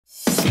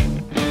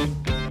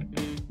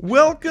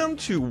Welcome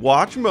to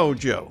Watch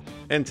Mojo,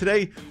 and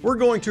today we're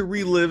going to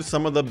relive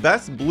some of the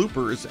best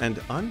bloopers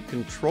and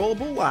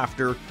uncontrollable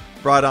laughter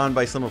brought on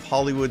by some of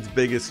Hollywood's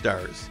biggest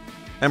stars.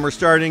 And we're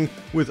starting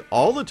with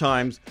all the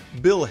times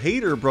Bill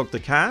Hader broke the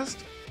cast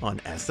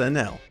on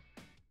SNL.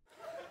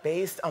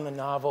 Based on the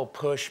novel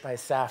Push by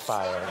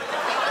Sapphire.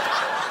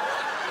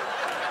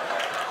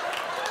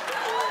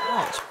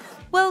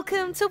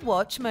 Welcome to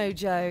Watch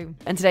Mojo,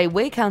 and today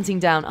we're counting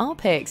down our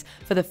picks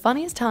for the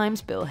funniest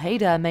times Bill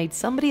Hader made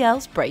somebody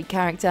else break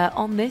character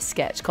on this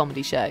sketch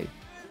comedy show.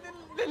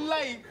 The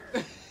light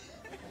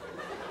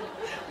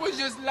was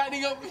just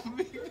lighting up.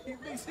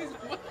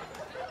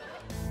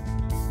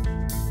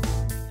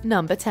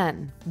 Number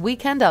 10.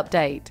 Weekend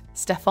Update.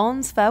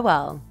 Stefan's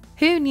Farewell.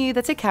 Who knew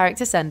that a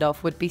character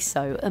send-off would be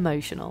so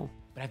emotional?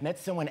 But I've met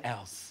someone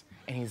else,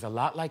 and he's a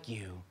lot like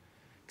you,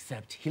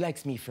 except he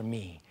likes me for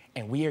me,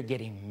 and we are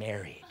getting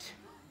married.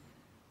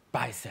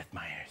 Bye, Seth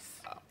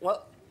Meyers.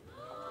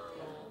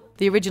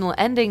 The original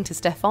ending to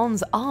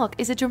Stefan's arc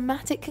is a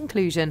dramatic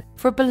conclusion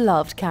for a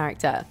beloved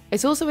character.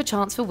 It's also a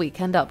chance for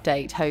Weekend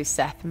Update host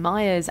Seth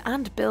Meyers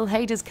and Bill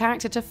Hader's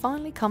character to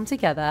finally come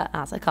together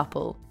as a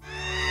couple.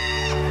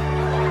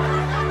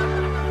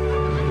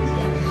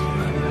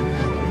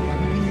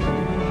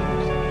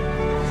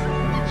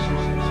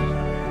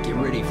 Get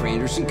ready for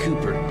Anderson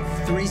Cooper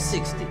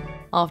 360.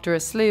 After a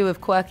slew of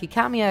quirky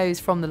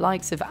cameos from the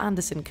likes of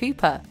Anderson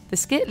Cooper, the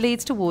skit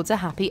leads towards a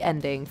happy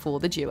ending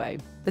for the duo.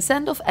 The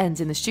send-off ends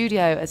in the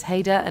studio as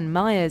Hader and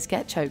Meyers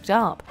get choked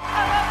up.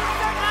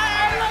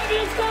 I love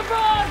you,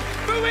 Stefan!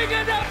 For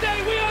Weekend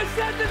Update, we are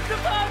sending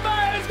Stefan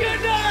Meyers.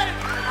 Good night!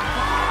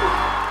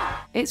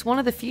 It's one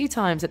of the few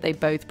times that they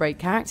both break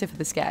character for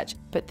the sketch,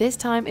 but this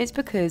time it's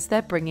because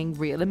they're bringing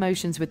real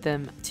emotions with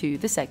them to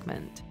the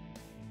segment.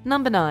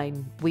 Number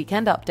 9.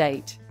 Weekend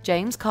Update.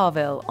 James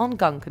Carville on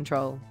gun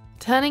control.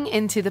 Turning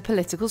into the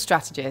political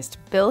strategist,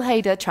 Bill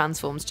Hader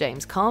transforms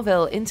James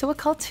Carville into a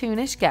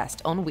cartoonish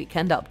guest on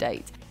Weekend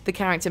Update. The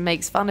character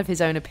makes fun of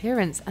his own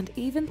appearance and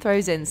even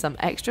throws in some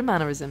extra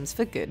mannerisms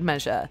for good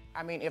measure.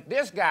 I mean, if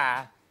this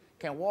guy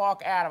can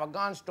walk out of a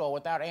gun store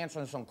without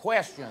answering some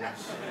questions,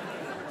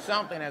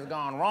 something has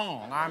gone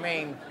wrong. I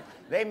mean,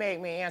 they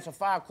make me answer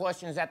 5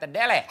 questions at the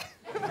deli.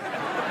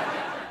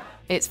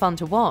 It's fun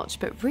to watch,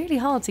 but really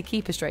hard to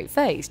keep a straight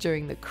face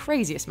during the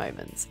craziest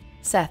moments.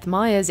 Seth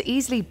Meyers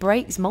easily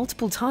breaks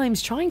multiple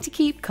times trying to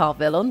keep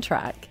Carville on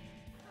track.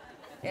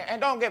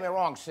 And don't get me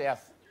wrong,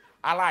 Seth,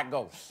 I like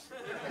ghosts.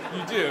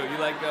 You do? You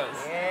like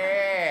ghosts?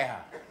 Yeah.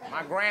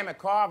 My Grammy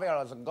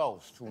Carville is a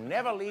ghost who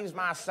never leaves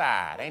my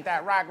side. Ain't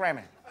that right,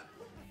 Grammy?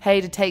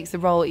 Hader takes the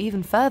role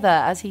even further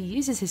as he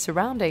uses his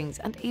surroundings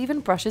and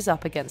even brushes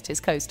up against his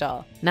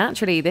co-star.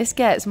 Naturally, this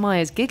gets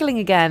Meyers giggling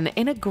again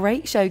in a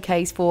great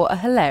showcase for a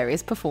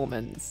hilarious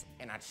performance.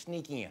 And I'd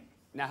sneak in.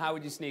 Now, how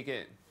would you sneak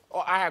in?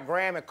 Or I had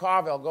Grammy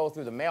Carville go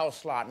through the mail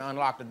slot and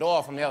unlock the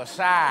door from the other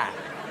side.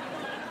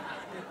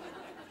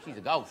 She's a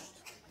ghost.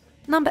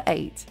 Number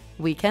 8.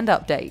 Weekend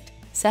Update.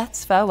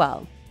 Seth's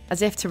Farewell.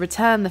 As if to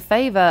return the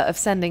favour of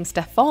sending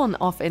Stefan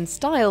off in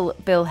style,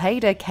 Bill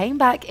Hader came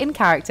back in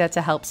character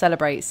to help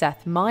celebrate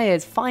Seth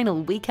Meyers'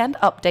 final Weekend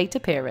Update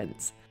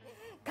appearance.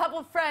 Couple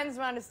of friends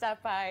wanted to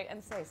stop by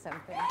and say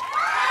something.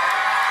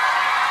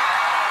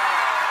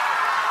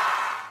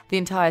 The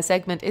entire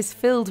segment is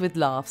filled with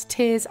laughs,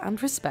 tears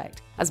and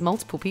respect as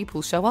multiple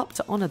people show up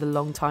to honour the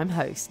longtime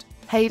host.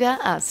 Hader,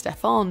 as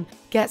Stefan,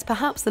 gets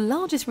perhaps the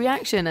largest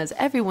reaction as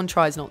everyone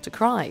tries not to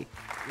cry.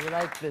 You're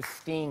like the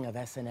Sting of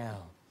SNL.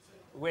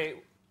 Wait,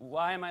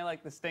 why am I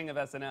like the Sting of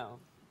SNL?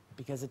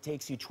 Because it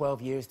takes you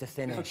 12 years to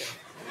finish.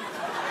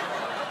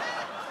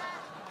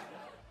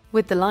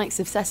 With the likes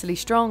of Cecily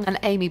Strong and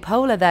Amy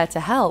Poehler there to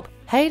help,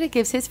 Hader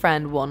gives his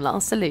friend one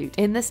last salute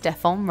in the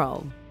Stefan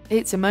role.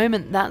 It's a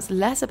moment that's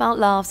less about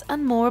laughs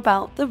and more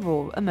about the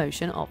raw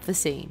emotion of the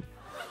scene.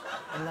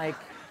 Unlike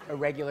a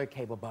regular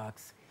cable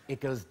box,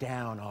 it goes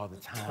down all the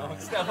time.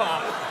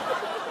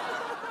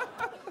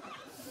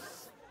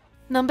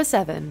 Number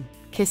 7.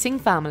 Kissing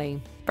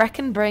Family.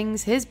 Brecken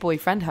brings his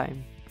boyfriend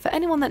home. For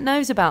anyone that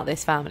knows about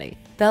this family,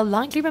 they'll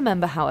likely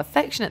remember how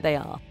affectionate they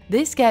are.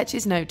 This sketch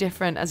is no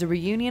different as a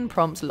reunion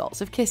prompts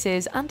lots of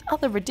kisses and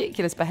other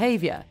ridiculous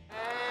behaviour.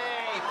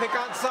 Hey, pick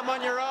on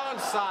someone your own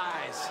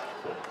size.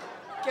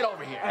 Get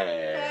over here.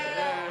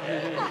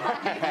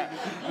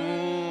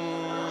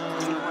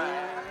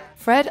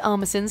 Fred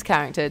Armisen's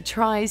character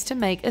tries to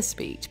make a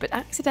speech but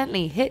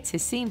accidentally hits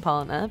his scene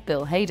partner,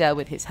 Bill Hader,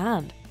 with his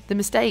hand. The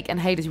mistake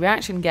and Hader's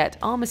reaction get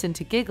Armisen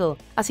to giggle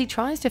as he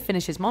tries to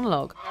finish his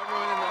monologue.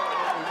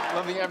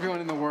 Loving everyone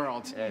in the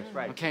world. Yeah, that's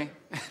right. Okay?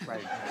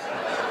 Right.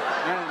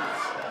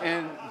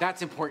 and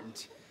that's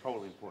important.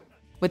 Totally important.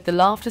 With the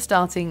laughter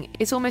starting,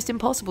 it's almost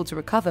impossible to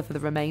recover for the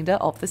remainder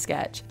of the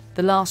sketch.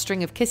 The last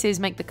string of kisses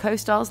make the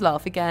co-stars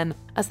laugh again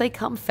as they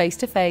come face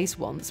to face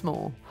once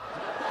more.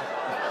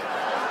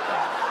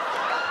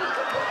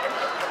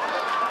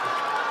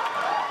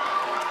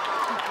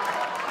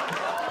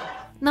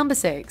 Number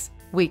 6.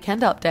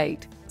 Weekend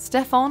Update.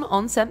 Stefan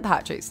on St.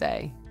 Patrick's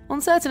Day. On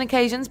certain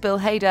occasions, Bill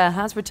Hader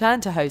has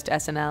returned to host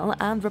SNL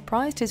and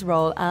reprised his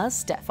role as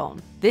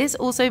Stefan. This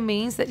also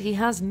means that he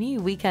has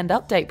new Weekend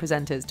Update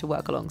presenters to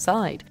work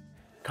alongside.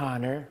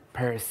 Connor,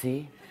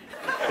 Percy,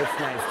 it's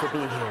nice to be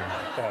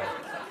here.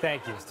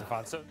 Thank you,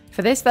 Stefan.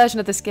 For this version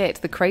of the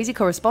skit, the crazy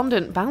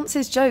correspondent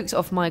bounces jokes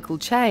off Michael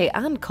Che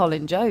and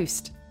Colin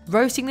Jost,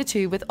 roasting the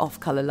two with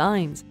off-color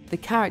lines. The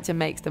character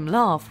makes them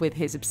laugh with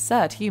his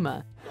absurd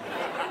humor.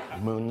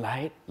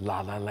 Moonlight,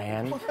 La La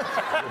Land, you're both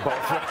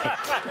right.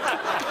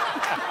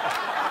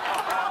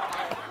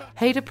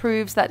 Hader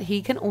proves that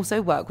he can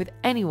also work with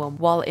anyone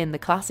while in the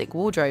classic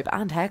wardrobe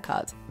and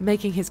haircut.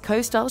 Making his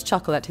co-stars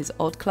chuckle at his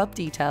odd club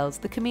details,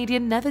 the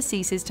comedian never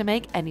ceases to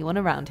make anyone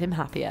around him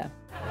happier.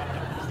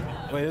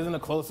 Wait, isn't a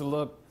closer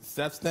look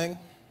Seth's thing?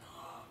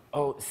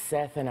 Oh,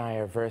 Seth and I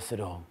are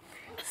versatile.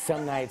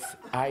 Some nights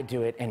I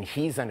do it and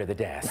he's under the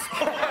desk.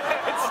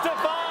 It's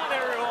Stefan,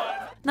 everyone!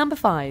 Number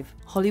 5.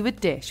 Hollywood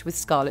Dish with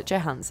Scarlett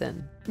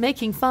Johansson.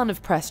 Making fun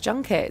of press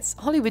junkets,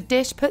 Hollywood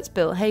Dish puts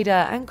Bill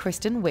Hader and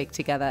Kristen Wiig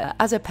together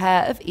as a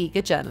pair of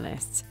eager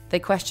journalists. They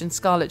question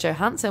Scarlett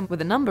Johansson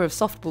with a number of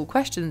softball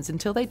questions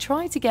until they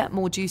try to get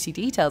more juicy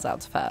details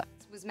out of her.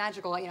 It was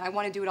magical, I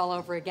want to do it all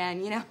over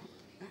again,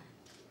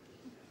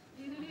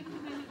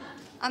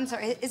 I'm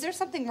sorry, is there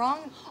something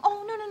wrong?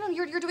 Oh, no,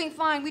 you're doing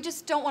fine. We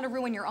just don't want to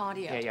ruin your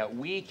audio. Yeah,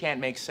 we can't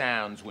make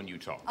sounds when you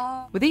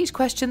talk. With each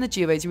question, the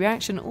duo's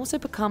reaction also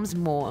becomes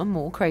more and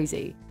more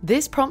crazy.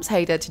 This prompts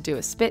Hader to do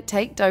a spit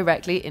take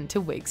directly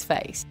into Wiig's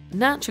face.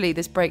 Naturally,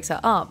 this breaks her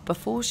up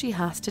before she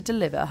has to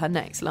deliver her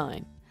next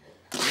line.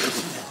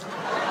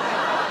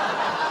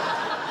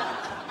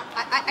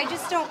 I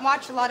just don't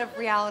watch a lot of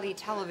reality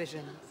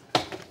television.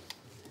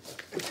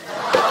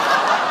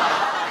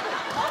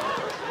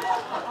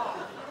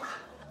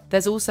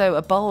 There's also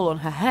a bowl on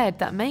her head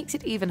that makes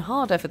it even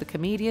harder for the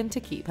comedian to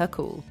keep her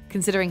cool.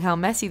 Considering how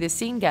messy this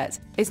scene gets,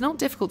 it's not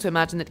difficult to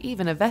imagine that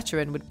even a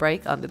veteran would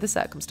break under the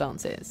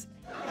circumstances.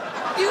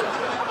 You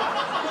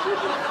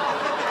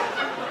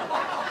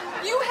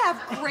have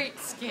great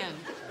skin.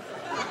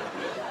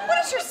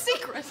 What is your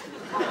secret?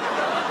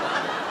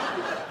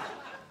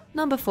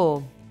 Number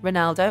 4.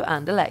 Ronaldo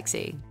and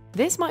Alexi.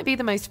 This might be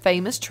the most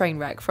famous train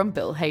wreck from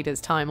Bill Hader's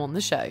time on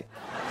the show.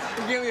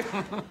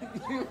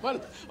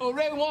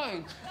 Red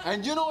wine.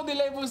 And you know what the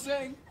label's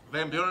saying?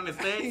 Van Buren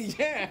Estate?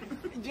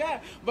 yeah,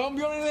 Van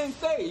Buren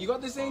Estate. You got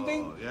the same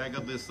thing? Yeah, I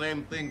got the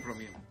same thing from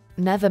him.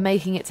 Never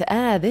making it to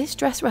air, this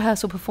dress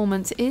rehearsal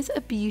performance is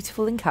a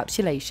beautiful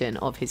encapsulation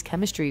of his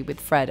chemistry with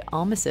Fred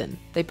Armisen.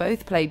 They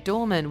both play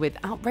doormen with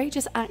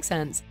outrageous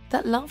accents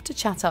that love to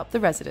chat up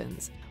the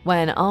residents.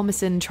 When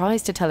Armisen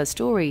tries to tell a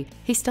story,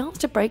 he starts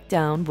to break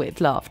down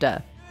with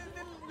laughter.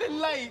 The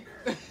light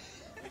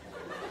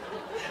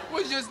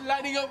was just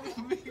lighting up.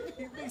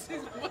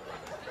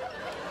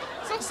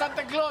 So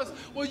Santa Claus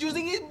was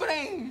using his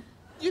brain.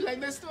 You like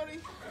that story?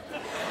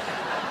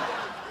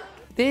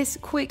 This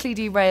quickly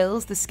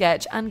derails the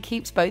sketch and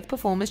keeps both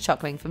performers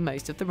chuckling for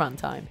most of the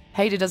runtime.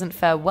 Hader doesn't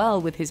fare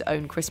well with his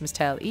own Christmas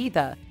tale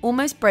either,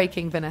 almost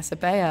breaking Vanessa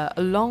Bayer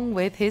along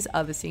with his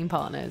other scene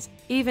partners.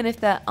 Even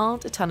if there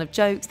aren't a ton of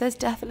jokes, there's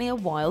definitely a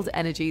wild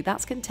energy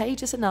that's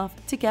contagious enough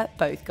to get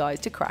both guys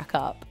to crack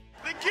up.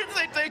 The kids,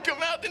 they take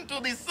him out into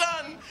the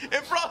sun,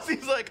 and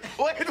Frosty's like,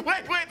 wait,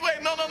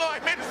 no, I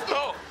made it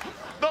snow.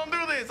 Don't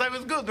do this, I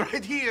was good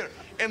right here.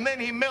 And then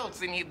he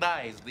melts and he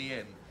dies, the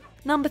end.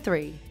 Number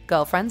 3.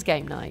 Girlfriend's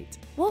Game Night.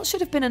 What should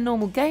have been a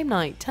normal game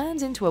night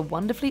turns into a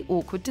wonderfully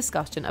awkward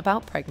discussion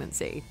about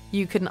pregnancy.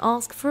 You couldn't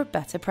ask for a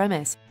better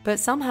premise, but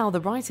somehow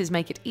the writers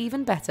make it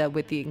even better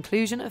with the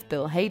inclusion of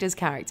Bill Hader's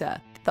character.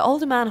 The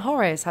older man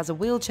Horace has a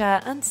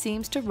wheelchair and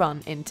seems to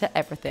run into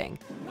everything.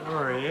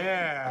 Oh,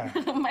 yeah.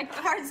 My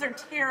cards are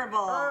terrible.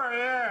 Oh,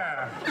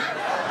 yeah.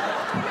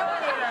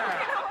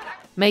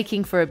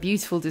 Making for a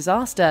beautiful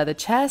disaster, the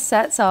chair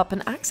sets up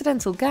an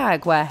accidental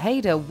gag where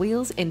Hader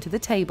wheels into the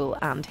table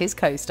and his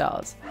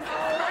co-stars.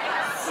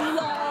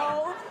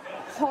 Slow,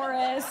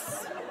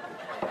 Horace.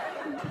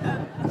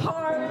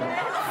 Horace.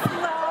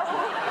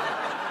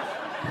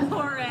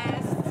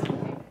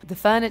 The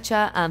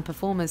furniture and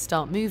performers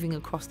start moving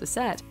across the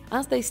set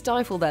as they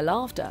stifle their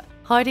laughter,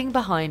 hiding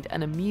behind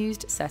an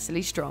amused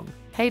Cecily Strong.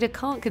 Hader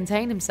can't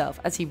contain himself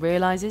as he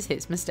realizes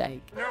his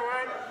mistake. You know what?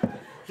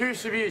 You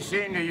should be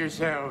ashamed of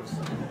yourselves.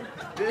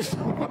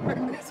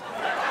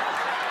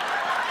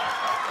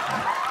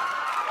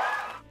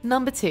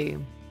 Number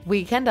 2.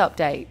 Weekend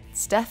Update.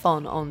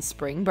 Stefan on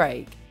spring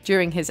break.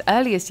 During his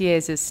earliest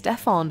years as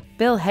Stefan,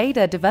 Bill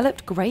Hader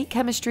developed great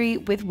chemistry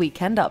with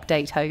Weekend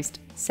Update host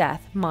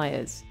Seth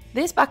Meyers.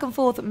 This back and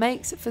forth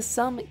makes for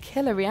some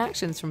killer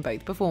reactions from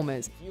both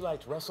performers. If you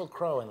liked Russell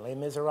Crowe in Les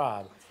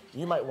Miserables,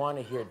 you might want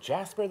to hear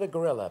Jasper the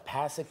Gorilla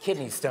pass a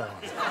kidney stone.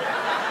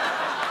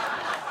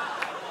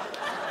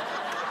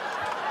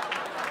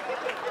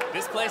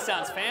 This place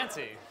sounds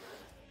fancy.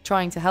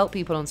 Trying to help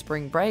people on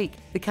spring break,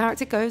 the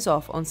character goes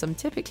off on some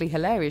typically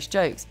hilarious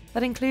jokes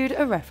that include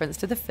a reference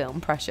to the film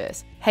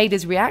Precious.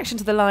 Hader's reaction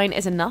to the line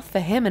is enough for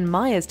him and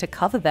Myers to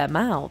cover their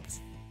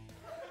mouths.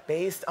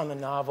 Based on the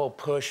novel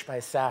Push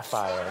by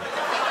Sapphire.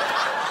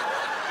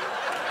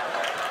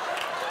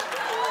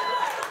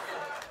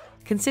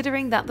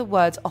 Considering that the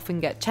words often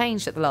get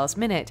changed at the last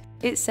minute,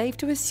 it's safe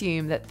to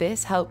assume that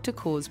this helped to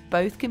cause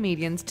both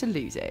comedians to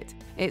lose it.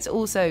 It's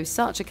also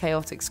such a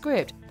chaotic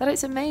script that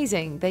it's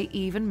amazing they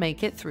even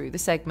make it through the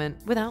segment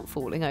without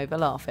falling over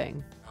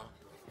laughing.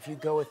 If you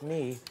go with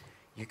me,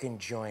 you can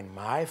join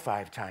my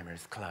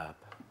Five-Timers Club.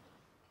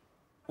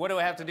 What do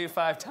I have to do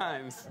 5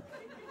 times?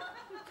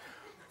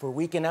 For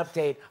Weekend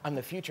Update, I'm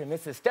the future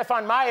Mrs.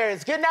 Stefan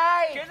Myers. Good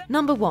night!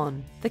 Number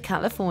 1. The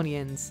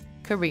Californians.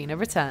 Karina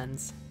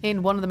returns.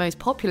 In one of the most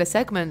popular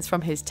segments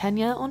from his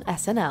tenure on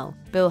SNL,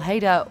 Bill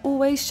Hader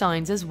always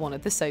shines as one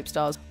of the soap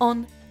stars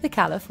on The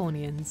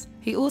Californians.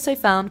 He also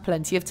found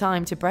plenty of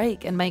time to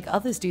break and make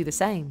others do the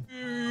same.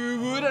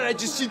 What did I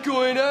just see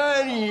going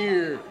on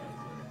here?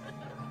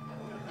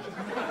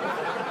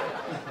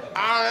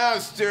 I don't know,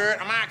 Stuart.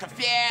 I'm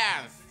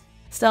confused.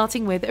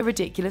 Starting with a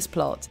ridiculous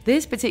plot,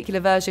 this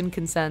particular version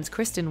concerns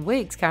Kristen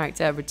Wiig's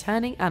character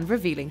returning and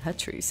revealing her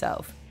true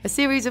self. A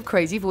series of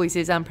crazy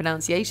voices and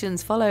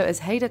pronunciations follow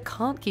as Hader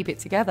can't keep it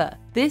together.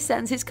 This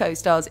sends his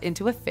co-stars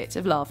into a fit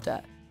of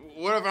laughter.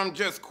 What if I'm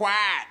just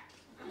quiet?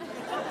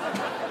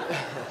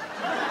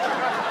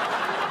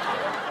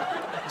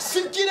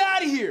 Sid, get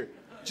out of here!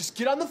 Just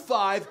get on the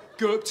 5,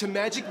 go up to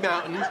Magic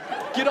Mountain,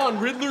 get on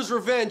Riddler's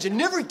Revenge, and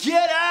never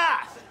get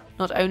off!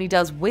 Not only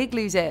does Wiig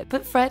lose it,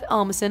 but Fred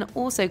Armisen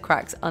also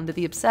cracks under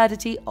the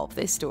absurdity of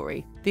this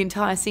story. The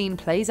entire scene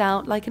plays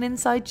out like an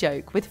inside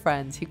joke with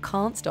friends who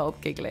can't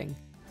stop giggling.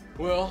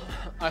 Well,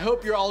 I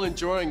hope you're all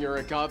enjoying your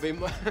agave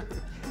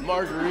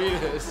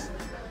margaritas.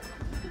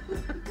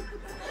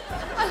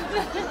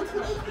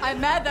 I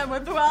met them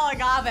with Well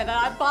Agave that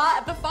I bought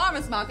at the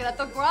farmer's market at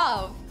the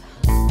Grove.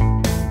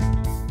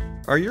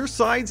 Are your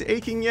sides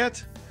aching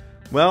yet?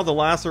 Well, the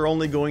laughs are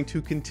only going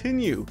to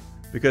continue,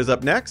 because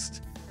up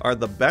next are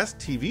the best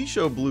TV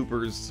show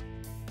bloopers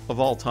of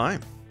all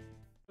time.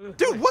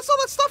 Dude, what's all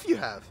that stuff you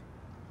have?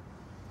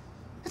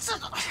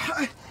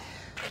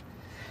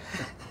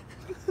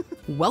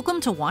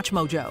 Welcome to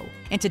WatchMojo,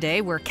 and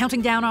today we're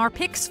counting down our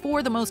picks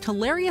for the most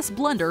hilarious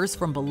blunders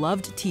from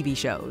beloved TV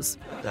shows.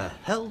 The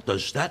hell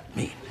does that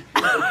mean?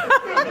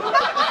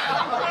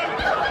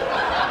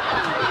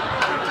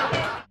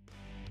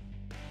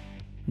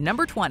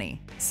 Number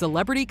 20,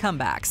 Celebrity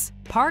Comebacks,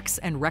 Parks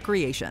and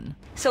Recreation.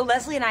 So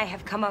Leslie and I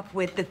have come up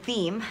with the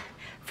theme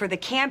for the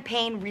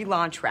campaign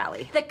relaunch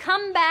rally. The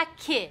Comeback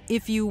Kid.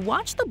 If you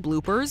watch the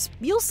bloopers,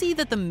 you'll see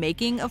that the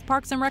making of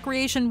Parks and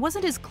Recreation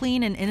wasn't as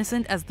clean and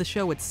innocent as the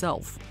show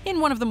itself. In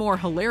one of the more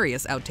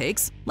hilarious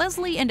outtakes,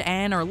 Leslie and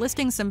Ann are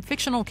listing some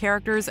fictional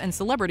characters and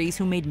celebrities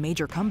who made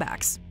major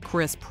comebacks.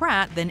 Chris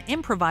Pratt then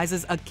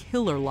improvises a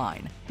killer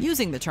line,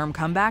 using the term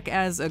comeback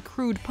as a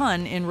crude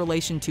pun in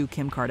relation to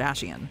Kim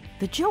Kardashian.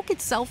 The joke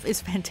itself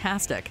is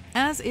fantastic,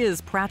 as is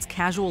Pratt's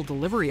casual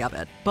delivery of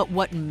it, but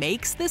what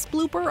makes this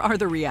blooper are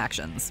the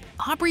reactions.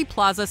 Aubrey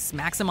Plaza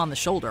smacks him on the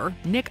shoulder,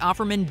 Nick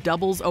Offerman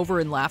doubles over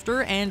in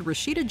laughter, and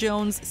Rashida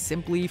Jones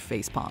simply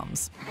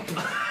facepalms.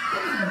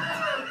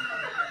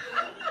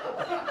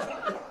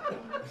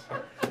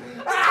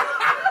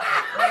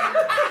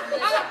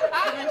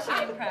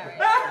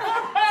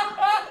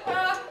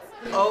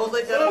 Oh,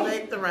 they gotta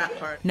make the rap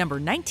part. Number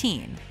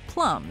 19,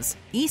 Plums,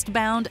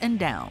 Eastbound and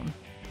Down.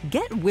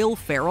 Get Will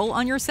Ferrell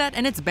on your set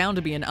and it's bound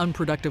to be an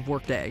unproductive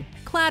workday.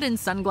 Clad in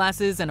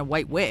sunglasses and a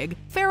white wig,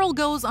 Ferrell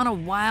goes on a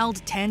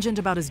wild tangent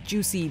about his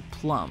juicy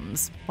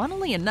plums.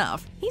 Funnily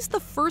enough, he's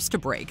the first to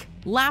break,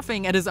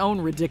 laughing at his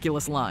own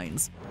ridiculous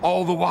lines.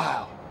 All the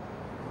while,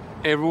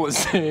 everyone's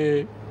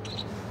saying,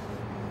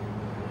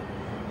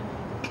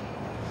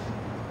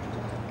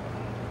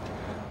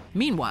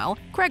 Meanwhile,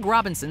 Craig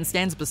Robinson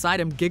stands beside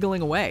him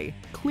giggling away,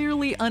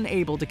 clearly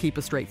unable to keep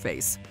a straight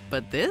face.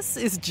 But this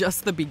is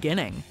just the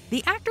beginning.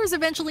 The actors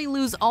eventually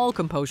lose all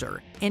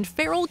composure, and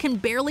Ferrell can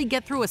barely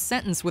get through a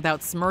sentence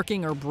without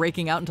smirking or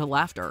breaking out into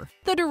laughter.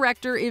 The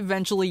director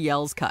eventually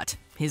yells cut,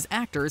 his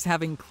actors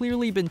having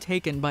clearly been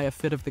taken by a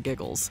fit of the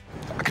giggles.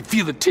 I can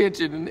feel the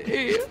tension in the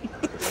air.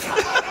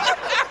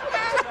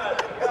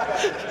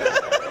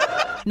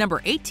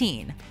 Number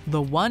 18,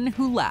 The One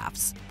Who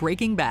Laughs,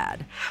 Breaking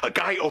Bad. A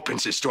guy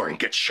opens his door and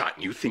gets shot,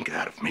 and you think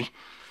that of me?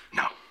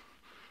 No.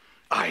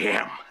 I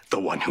am the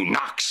one who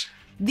knocks.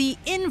 The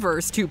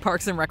inverse to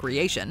Parks and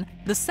Recreation,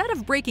 the set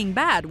of Breaking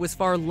Bad was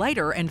far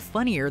lighter and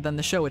funnier than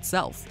the show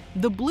itself.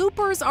 The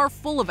bloopers are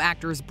full of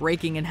actors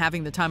breaking and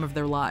having the time of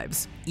their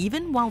lives,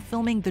 even while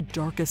filming the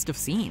darkest of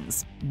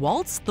scenes.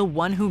 Walt's The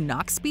One Who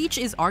Knocks speech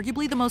is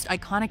arguably the most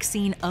iconic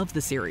scene of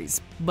the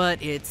series,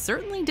 but it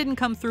certainly didn't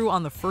come through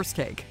on the first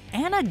take.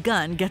 Anna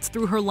Gunn gets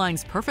through her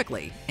lines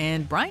perfectly,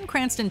 and Bryan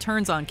Cranston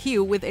turns on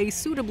cue with a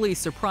suitably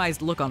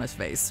surprised look on his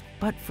face.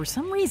 But for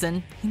some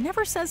reason, he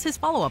never says his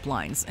follow-up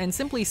lines and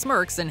simply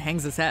smirks and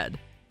hangs his head.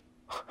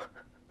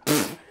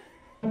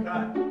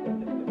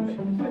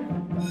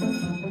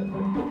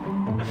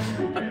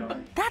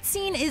 That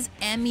scene is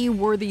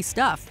Emmy-worthy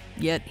stuff,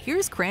 yet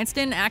here's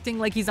Cranston acting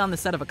like he's on the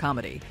set of a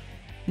comedy.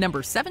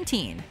 Number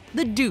 17,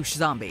 The Douche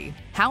Zombie,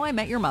 How I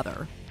Met Your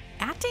Mother.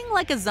 At Acting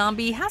like a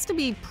zombie has to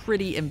be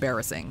pretty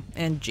embarrassing,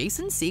 and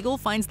Jason Segel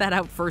finds that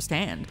out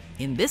firsthand.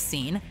 In this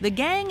scene, the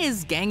gang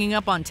is ganging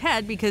up on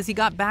Ted because he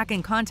got back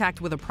in contact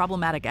with a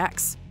problematic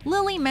ex.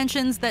 Lily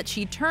mentions that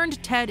she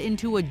turned Ted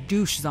into a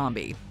douche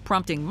zombie,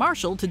 prompting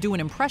Marshall to do an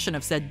impression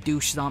of said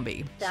douche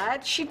zombie.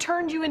 Dad, she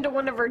turned you into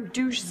one of her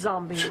douche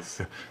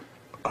zombies.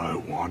 I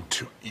want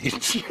to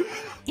eat you.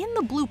 In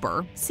the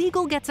blooper,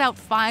 Segel gets out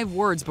 5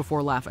 words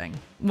before laughing.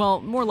 Well,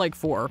 more like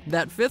 4.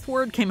 That 5th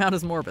word came out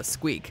as more of a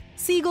squeak.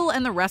 Segel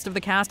and the rest of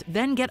the cast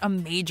then get a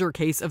major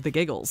case of the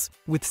giggles,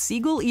 with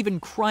Segel even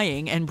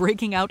crying and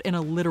breaking out in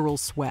a literal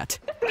sweat.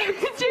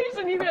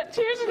 Jason, you got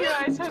tears in your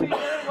eyes, honey. You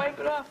gotta wipe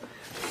it off.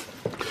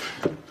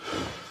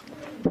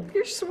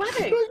 You're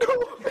sweating.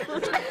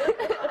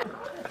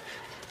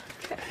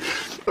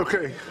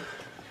 Okay.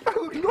 I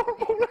look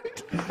normal,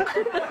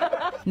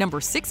 right?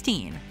 Number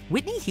 16.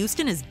 Whitney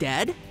Houston is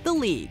dead? The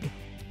League.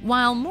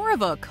 While more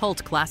of a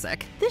cult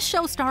classic, this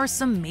show stars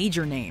some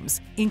major names,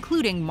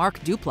 including Mark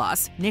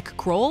Duplass, Nick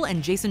Kroll,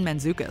 and Jason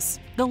Mantzoukas.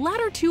 The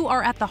latter two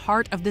are at the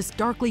heart of this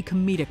darkly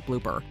comedic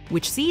blooper,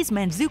 which sees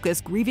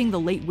Mantzoukas grieving the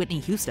late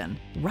Whitney Houston.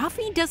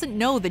 Rafi doesn't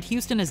know that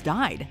Houston has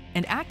died,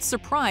 and acts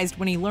surprised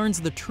when he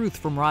learns the truth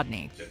from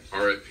Rodney.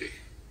 R.I.P.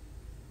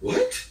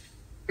 What?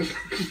 Come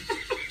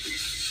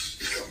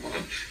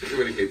on.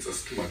 Everybody hates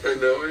us. Come on. I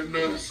know.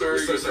 I'm sorry.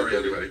 We're so sorry,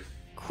 everybody.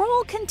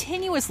 Kroll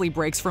continuously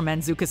breaks from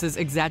Mantzoukas'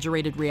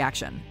 exaggerated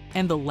reaction,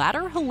 and the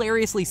latter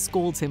hilariously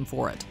scolds him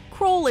for it.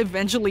 Kroll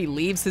eventually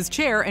leaves his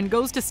chair and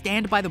goes to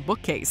stand by the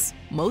bookcase,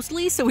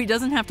 mostly so he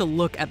doesn't have to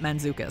look at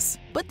Mantzoukas.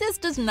 But this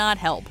does not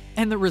help,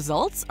 and the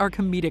results are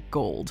comedic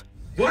gold.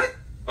 What?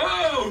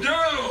 Oh,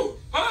 no!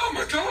 Oh,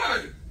 my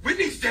God!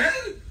 Whitney's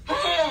dead?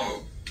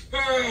 Oh!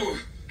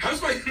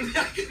 How's my...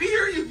 I can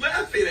hear you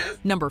laughing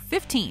at... Number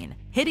 15.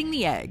 Hitting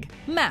the Egg.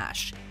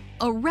 MASH.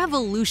 A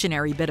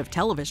revolutionary bit of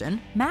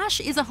television, MASH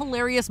is a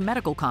hilarious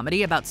medical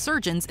comedy about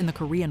surgeons in the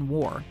Korean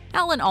War.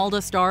 Alan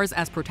Alda stars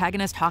as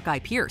protagonist Hawkeye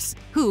Pierce,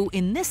 who,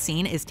 in this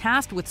scene, is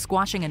tasked with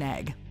squashing an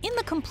egg. In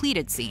the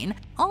completed scene,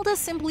 Alda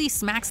simply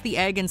smacks the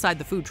egg inside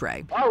the food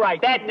tray. All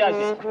right, that does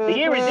it.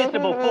 The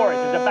irresistible force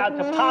is about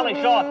to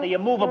polish off the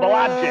immovable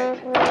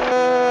object.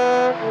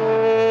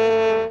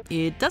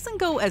 It doesn't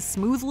go as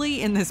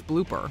smoothly in this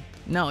blooper.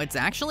 No, it's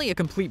actually a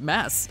complete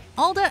mess.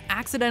 Alda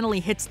accidentally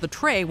hits the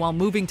tray while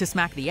moving to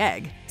smack the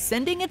egg,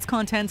 sending its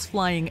contents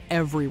flying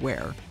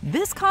everywhere.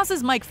 This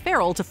causes Mike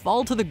Farrell to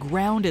fall to the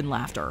ground in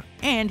laughter,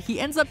 and he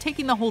ends up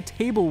taking the whole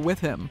table with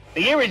him.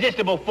 The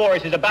irresistible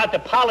force is about to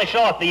polish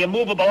off the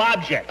immovable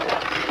object.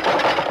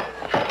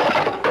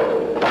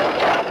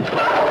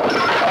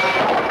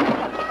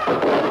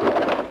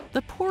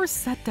 The poor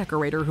set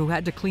decorator who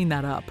had to clean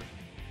that up.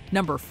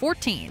 Number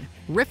 14.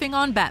 Riffing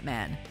on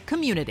Batman.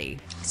 Community.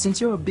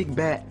 Since you're a big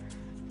bat,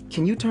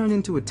 can you turn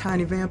into a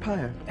tiny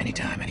vampire?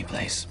 Anytime,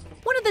 anyplace.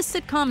 One of the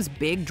sitcom's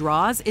big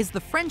draws is the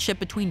friendship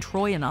between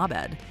Troy and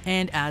Abed.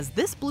 And as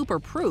this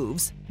blooper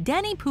proves,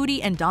 Danny Pudi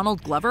and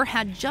Donald Glover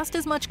had just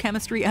as much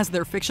chemistry as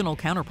their fictional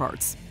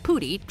counterparts.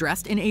 Pudi,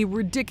 dressed in a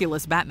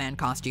ridiculous Batman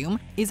costume,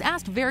 is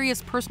asked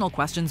various personal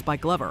questions by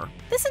Glover.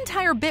 This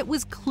entire bit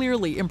was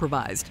clearly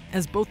improvised,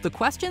 as both the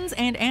questions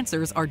and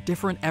answers are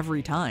different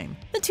every time.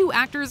 The two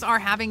actors are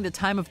having the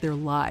time of their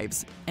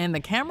lives, and the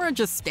camera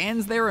just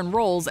stands there and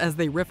rolls as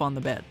they riff on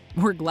the bit.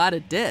 We're glad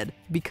it did,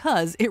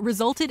 because it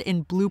resulted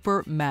in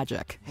blooper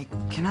magic. Hey,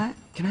 can I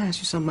ask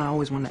you something I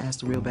always wanted to ask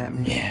the real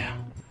Batman? Yeah.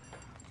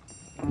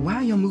 Why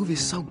are your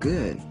movies so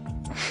good?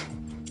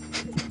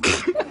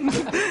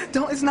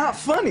 It's not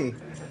funny.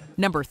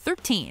 Number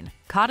 13.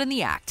 Caught in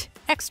the Act.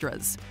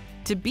 Extras.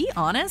 To be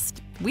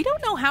honest, we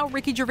don't know how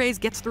Ricky Gervais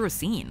gets through a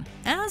scene.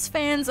 As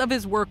fans of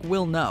his work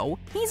will know,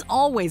 he's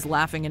always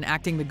laughing and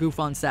acting the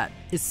goof on set,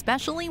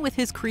 especially with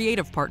his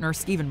creative partner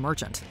Stephen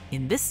Merchant.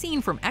 In this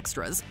scene from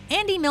Extras,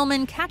 Andy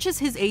Millman catches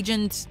his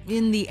agent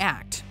in the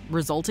act,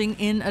 resulting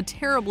in a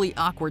terribly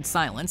awkward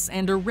silence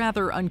and a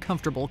rather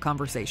uncomfortable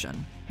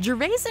conversation.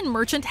 Gervais and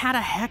Merchant had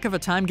a heck of a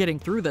time getting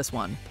through this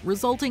one,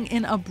 resulting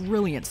in a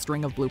brilliant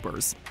string of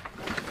bloopers.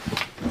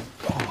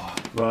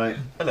 Right.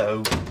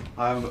 Hello.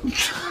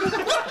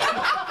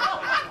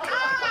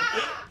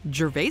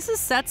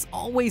 Gervais's sets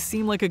always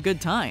seem like a good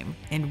time,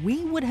 and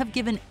we would have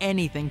given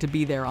anything to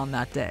be there on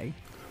that day.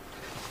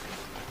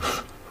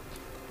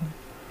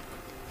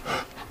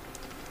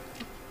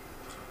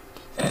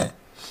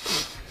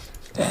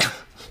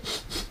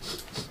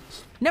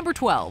 Number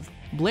 12.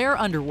 Blair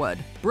Underwood,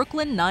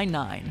 Brooklyn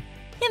Nine-Nine.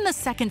 In the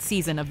second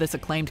season of this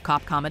acclaimed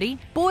cop comedy,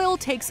 Boyle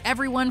takes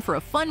everyone for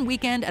a fun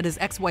weekend at his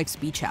ex-wife's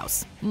beach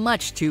house.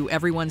 Much to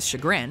everyone's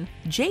chagrin,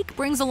 Jake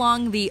brings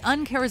along the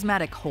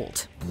uncharismatic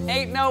Holt.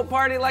 Ain't no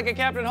party like a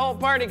Captain Holt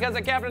party, because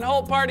a Captain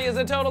Holt party is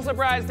a total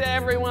surprise to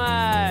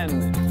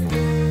everyone.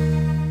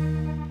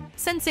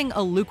 Sensing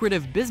a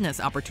lucrative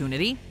business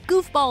opportunity,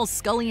 goofballs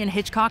Scully and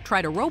Hitchcock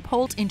try to rope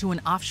Holt into an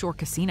offshore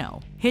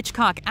casino.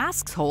 Hitchcock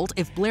asks Holt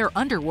if Blair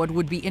Underwood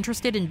would be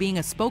interested in being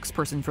a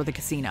spokesperson for the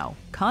casino,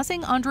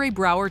 causing Andre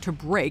Braugher to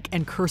break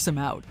and curse him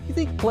out. You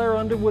think Blair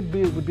Underwood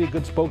would be a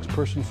good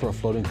spokesperson for a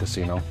floating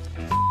casino?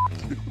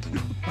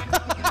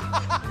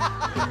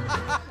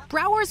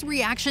 Brower's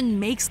reaction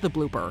makes the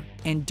blooper,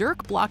 and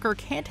Dirk Blocker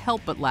can't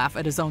help but laugh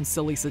at his own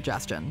silly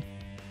suggestion.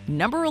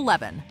 Number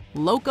 11.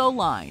 Loco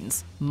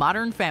Lines,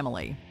 Modern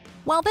Family.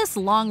 While this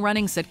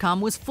long-running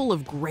sitcom was full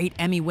of great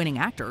Emmy-winning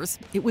actors,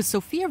 it was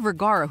Sofia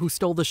Vergara who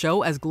stole the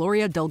show as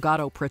Gloria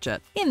Delgado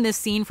Pritchett. In this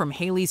scene from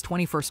Haley's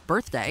 21st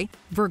birthday,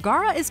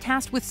 Vergara is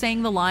tasked with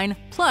saying the line,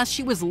 "Plus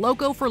she was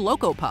loco for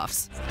Loco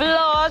Puffs."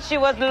 Plus, she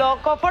was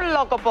loco for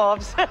Loco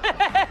Puffs.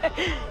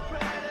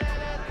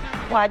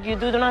 What, you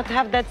do not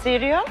have that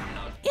cereal?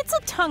 It's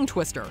a tongue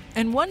twister,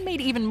 and one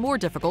made even more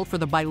difficult for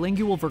the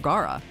bilingual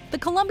Vergara. The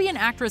Colombian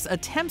actress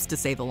attempts to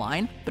say the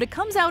line, but it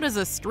comes out as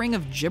a string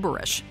of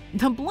gibberish.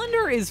 The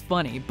blunder is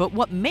funny, but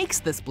what makes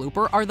this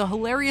blooper are the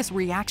hilarious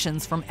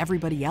reactions from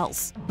everybody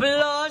else.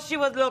 Plus, she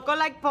was loco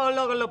like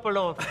Polo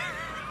Polo.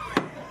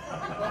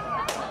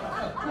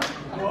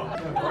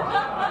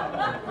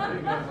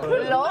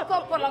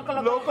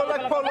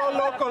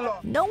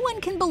 No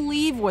one can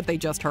believe what they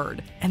just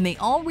heard, and they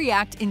all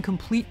react in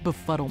complete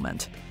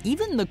befuddlement.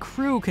 Even the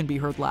crew can be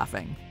heard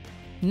laughing.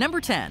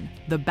 Number 10.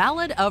 The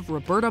Ballad of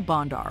Roberta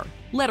Bondar,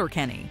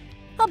 Letterkenny.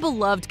 A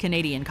beloved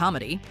Canadian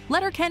comedy,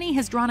 Letterkenny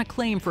has drawn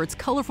acclaim for its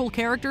colorful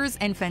characters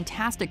and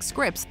fantastic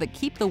scripts that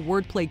keep the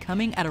wordplay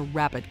coming at a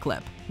rapid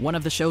clip. One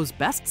of the show's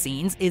best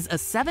scenes is a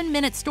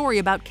 7-minute story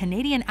about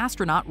Canadian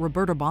astronaut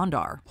Roberta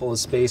Bondar. Pull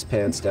his space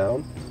pants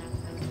down.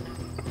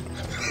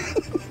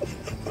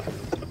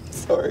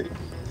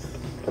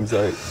 I'm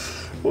sorry.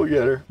 We'll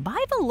get her.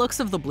 By the looks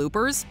of the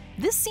bloopers,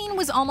 this scene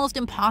was almost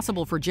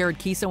impossible for Jared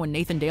Keeso and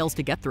Nathan Dales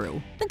to get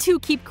through. The two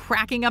keep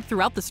cracking up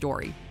throughout the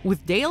story,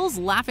 with Dales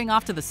laughing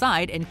off to the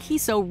side and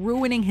Keeso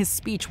ruining his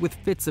speech with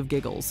fits of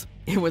giggles.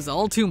 It was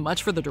all too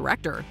much for the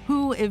director,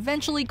 who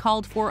eventually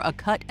called for a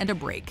cut and a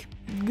break.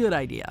 Good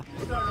idea.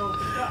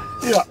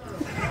 Yeah.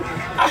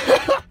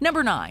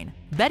 Number 9.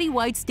 Betty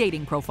White's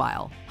dating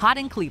profile, Hot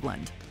in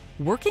Cleveland.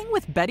 Working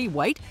with Betty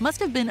White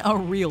must have been a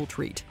real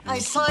treat. I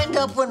signed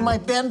up when my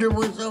bender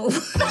was over.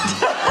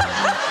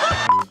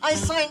 I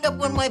signed up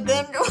when my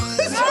bender was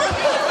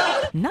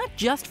over. Not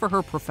just for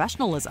her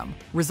professionalism,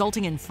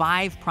 resulting in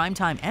 5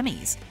 primetime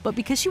Emmys, but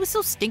because she was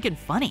so stinking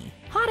funny.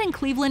 Hot in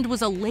Cleveland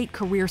was a late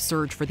career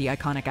surge for the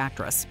iconic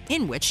actress,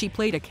 in which she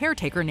played a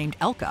caretaker named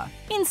Elka.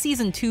 In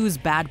Season 2's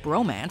Bad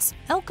Bromance,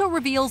 Elka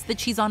reveals that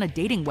she's on a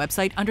dating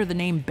website under the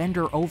name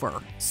Bender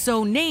Over.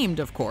 So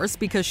named, of course,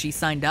 because she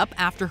signed up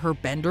after her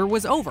bender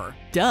was over.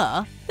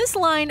 Duh! This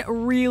line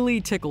really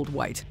tickled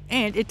White,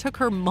 and it took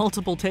her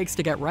multiple takes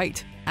to get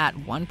right. At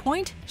one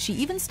point, she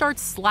even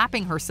starts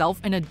slapping herself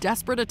in a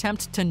desperate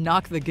attempt to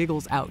knock the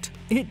giggles out.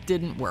 It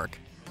didn't work.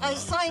 I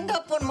signed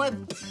up when my...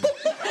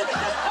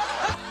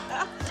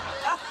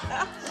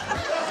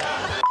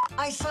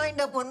 I signed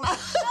up when my...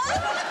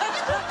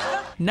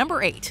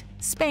 Number 8.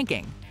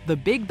 Spanking, The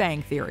Big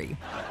Bang Theory.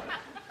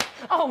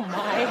 Oh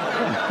my.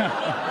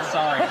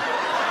 Sorry.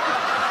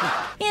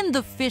 In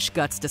The Fish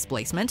Guts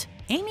Displacement,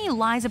 Amy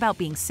lies about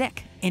being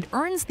sick and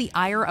earns the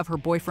ire of her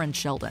boyfriend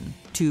Sheldon.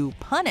 To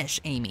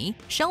punish Amy,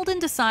 Sheldon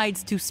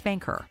decides to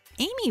spank her.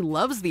 Amy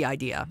loves the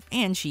idea,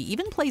 and she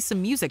even plays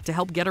some music to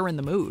help get her in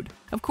the mood.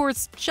 Of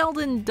course,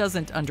 Sheldon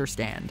doesn't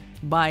understand.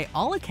 By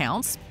all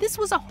accounts, this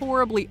was a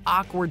horribly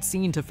awkward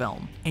scene to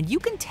film, and you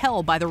can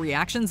tell by the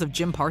reactions of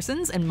Jim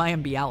Parsons and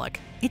Mayim Bialik.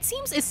 It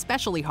seems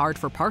especially hard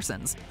for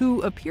Parsons,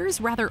 who appears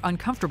rather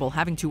uncomfortable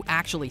having to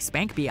actually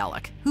spank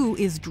Bialik, who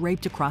is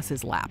draped across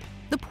his lap.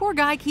 The poor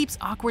guy keeps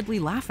awkwardly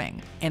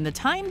laughing, and the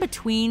time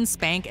between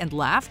spank and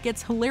laugh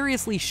gets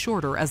hilariously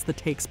shorter as the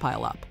takes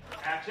pile up.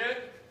 Action.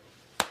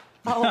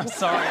 Oh, I'm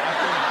sorry.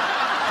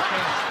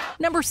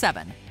 Number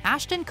 7.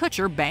 Ashton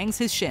Kutcher bangs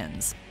his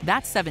shins.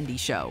 That 70s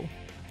show.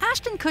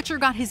 Ashton Kutcher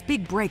got his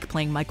big break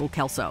playing Michael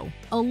Kelso,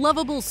 a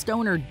lovable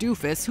stoner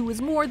doofus who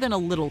is more than a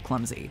little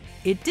clumsy.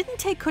 It didn't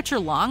take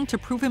Kutcher long to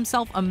prove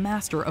himself a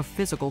master of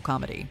physical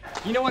comedy.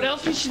 You know what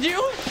else we should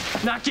do?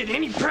 Not get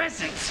any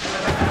presents.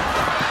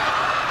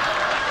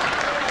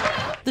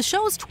 The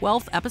show's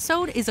 12th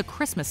episode is a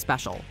Christmas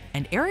special,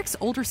 and Eric's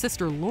older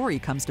sister Lori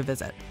comes to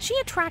visit. She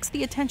attracts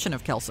the attention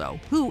of Kelso,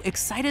 who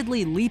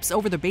excitedly leaps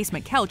over the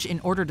basement couch in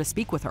order to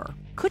speak with her.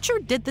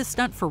 Kutcher did this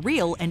stunt for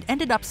real and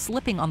ended up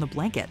slipping on the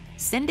blanket,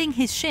 sending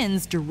his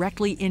shins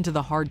directly into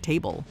the hard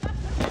table.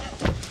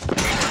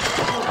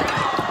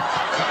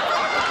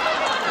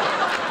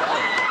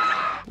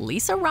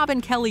 Lisa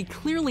Robin Kelly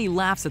clearly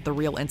laughs at the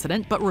real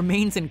incident but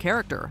remains in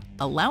character,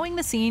 allowing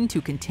the scene to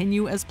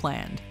continue as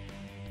planned.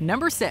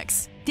 Number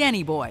 6.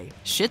 Danny Boy,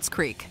 Schitt's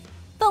Creek.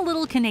 The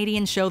little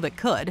Canadian show that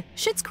could,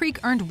 Schitt's Creek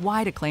earned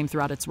wide acclaim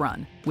throughout its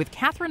run, with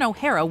Catherine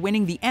O'Hara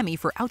winning the Emmy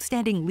for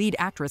Outstanding Lead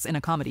Actress in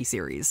a Comedy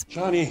Series.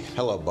 Johnny.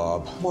 Hello,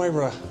 Bob.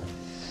 Moira.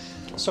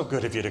 So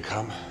good of you to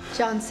come.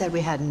 John said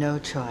we had no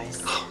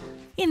choice.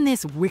 In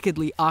this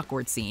wickedly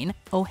awkward scene,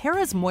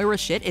 O'Hara's Moira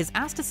Shit is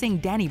asked to sing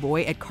Danny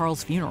Boy at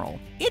Carl's funeral.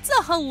 It's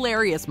a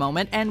hilarious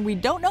moment, and we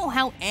don't know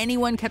how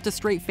anyone kept a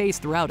straight face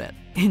throughout it.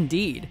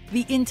 Indeed,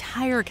 the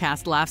entire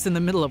cast laughs in the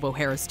middle of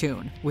O'Hara's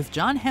tune, with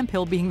John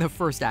Hemphill being the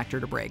first actor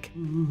to break.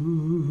 Ooh,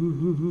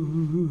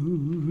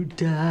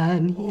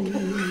 Danny Boy,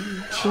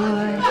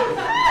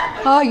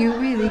 are you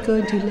really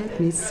going to let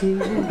me sing?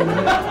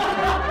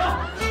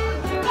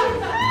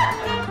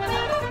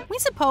 We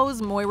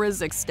suppose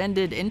Moira's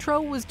extended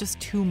intro was just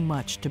too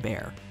much to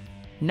bear.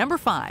 Number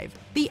 5.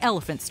 The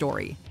Elephant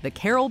Story, The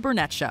Carol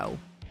Burnett Show.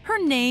 Her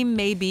name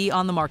may be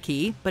on the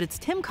marquee, but it's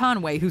Tim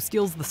Conway who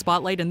steals the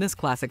spotlight in this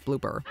classic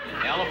blooper.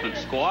 Elephant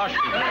squash.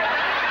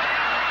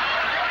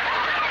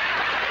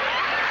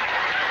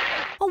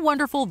 A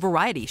wonderful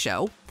variety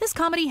show, this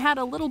comedy had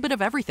a little bit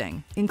of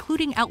everything,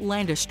 including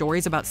outlandish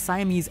stories about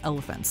Siamese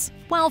elephants.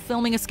 While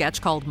filming a sketch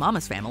called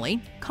Mama's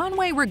Family,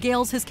 Conway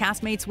regales his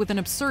castmates with an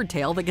absurd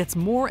tale that gets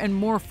more and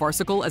more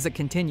farcical as it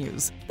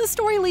continues. The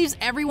story leaves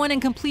everyone in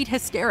complete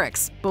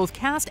hysterics, both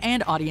cast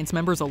and audience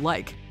members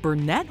alike.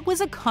 Burnett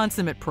was a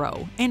consummate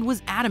pro and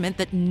was adamant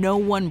that no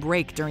one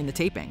break during the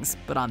tapings,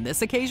 but on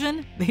this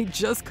occasion, they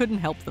just couldn't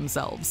help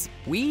themselves.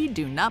 We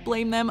do not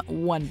blame them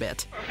one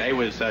bit. They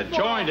was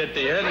joined at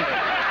the end.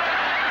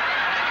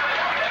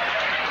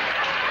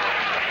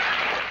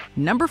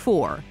 Number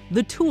 4.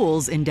 The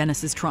Tools in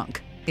Dennis's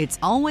Trunk. It's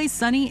Always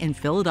Sunny in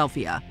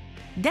Philadelphia.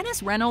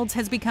 Dennis Reynolds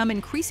has become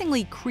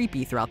increasingly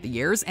creepy throughout the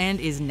years and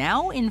is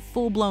now in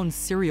full-blown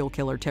serial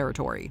killer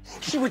territory.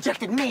 She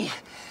rejected me.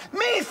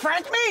 Me,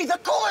 Frank, me, the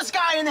coolest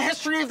guy in the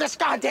history of this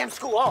goddamn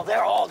school. Oh,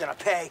 they're all gonna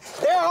pay.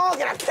 They're all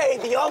gonna pay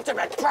the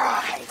ultimate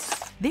price.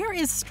 There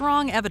is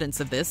strong evidence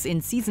of this in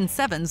Season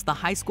 7's The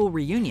High School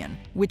Reunion,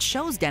 which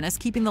shows Dennis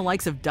keeping the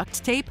likes of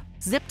duct tape,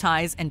 zip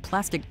ties, and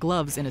plastic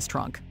gloves in his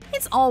trunk.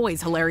 It's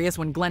always hilarious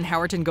when Glenn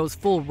Howerton goes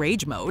full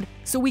rage mode,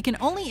 so we can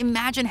only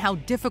imagine how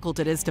difficult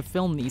it is to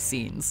film these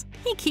scenes.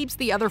 He keeps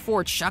the other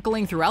 4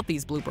 chuckling throughout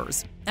these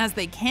bloopers, as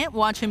they can't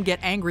watch him get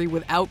angry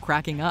without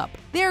cracking up.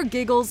 Their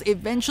giggles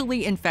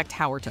eventually infect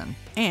Howerton,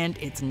 and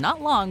it's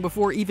not long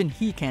before even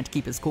he can't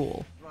keep his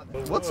cool.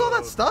 What's all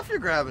that stuff you're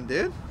grabbing,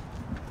 dude?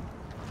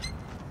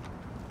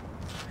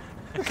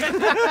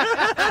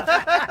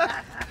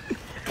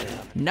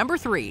 Number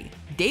 3.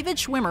 David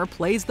Schwimmer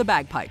plays the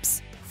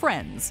bagpipes.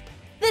 Friends.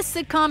 This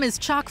sitcom is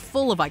chock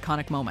full of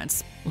iconic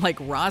moments, like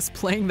Ross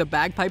playing the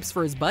bagpipes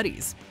for his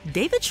buddies.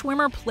 David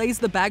Schwimmer plays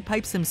the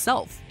bagpipes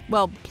himself.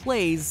 Well,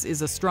 plays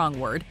is a strong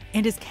word,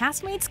 and his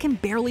castmates can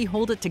barely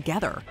hold it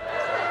together.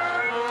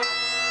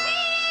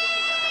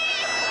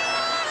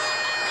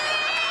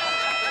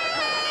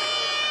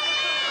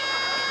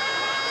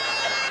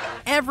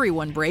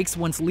 Everyone breaks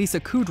once Lisa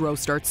Kudrow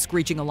starts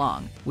screeching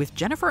along, with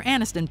Jennifer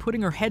Aniston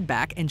putting her head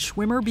back and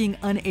Schwimmer being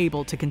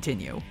unable to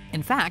continue.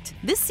 In fact,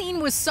 this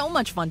scene was so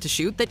much fun to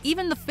shoot that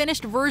even the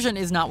finished version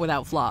is not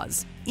without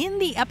flaws. In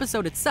the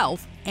episode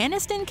itself,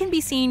 Aniston can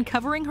be seen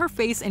covering her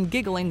face and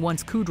giggling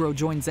once Kudrow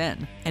joins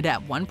in, and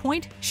at one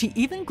point, she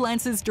even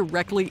glances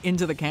directly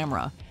into the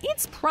camera.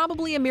 It's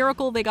probably a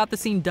miracle they got the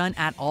scene done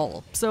at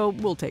all, so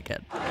we'll take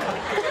it.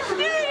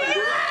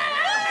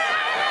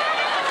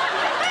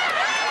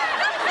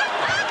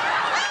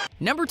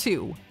 Number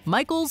 2.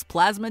 Michael's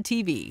Plasma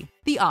TV,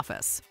 The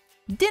Office.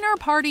 Dinner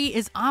Party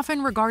is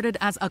often regarded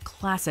as a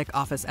classic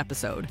Office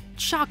episode,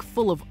 chock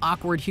full of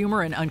awkward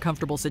humor and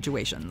uncomfortable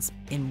situations.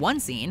 In one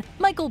scene,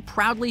 Michael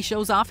proudly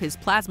shows off his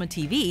plasma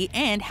TV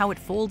and how it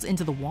folds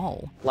into the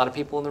wall. A lot of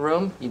people in the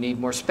room, you need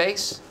more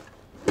space.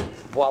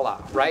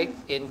 Voila, right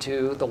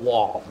into the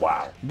wall.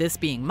 Wow. This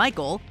being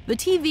Michael, the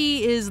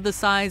TV is the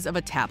size of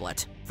a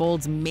tablet,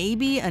 folds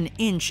maybe an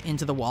inch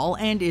into the wall,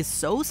 and is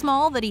so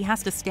small that he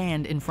has to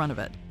stand in front of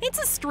it. It's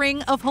a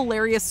string of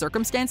hilarious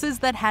circumstances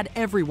that had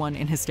everyone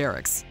in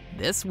hysterics.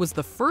 This was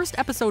the first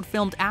episode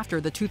filmed after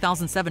the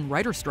 2007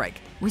 writer's strike,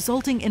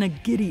 resulting in a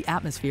giddy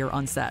atmosphere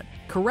on set.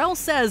 Carell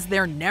says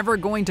they're never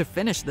going to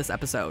finish this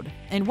episode,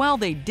 and while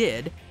they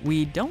did,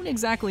 we don't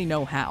exactly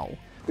know how.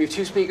 We have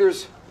 2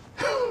 speakers.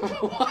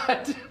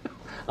 What?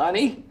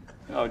 Honey?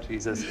 Oh,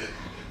 Jesus.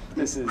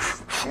 This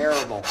is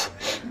terrible.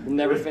 We'll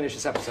never finish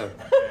this episode.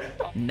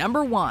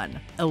 Number 1.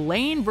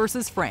 Elaine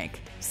vs.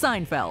 Frank,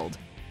 Seinfeld.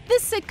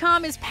 This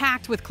sitcom is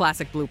packed with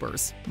classic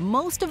bloopers,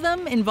 most of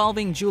them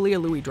involving Julia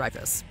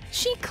Louis-Dreyfus.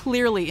 She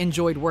clearly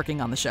enjoyed working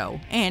on the show,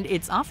 and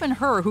it's often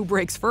her who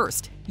breaks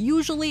first,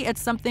 usually at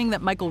something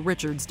that Michael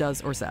Richards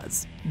does or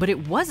says. But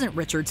it wasn't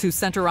Richards who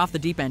sent her off the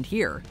deep end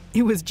here.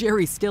 It was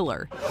Jerry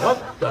Stiller.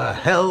 What the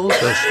hell does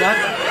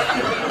that?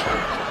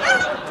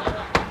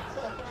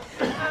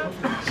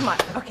 Come on,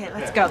 okay,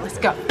 let's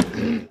go.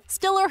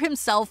 Stiller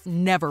himself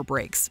never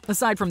breaks,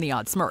 aside from the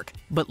odd smirk.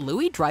 But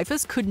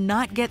Louis-Dreyfus could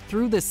not get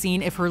through this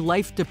scene if her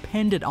life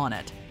depended on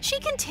it. She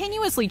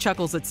continuously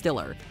chuckles at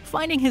Stiller,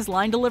 finding his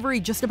line delivery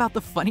just about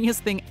the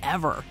funniest thing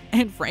ever.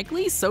 And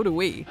frankly, so do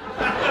we.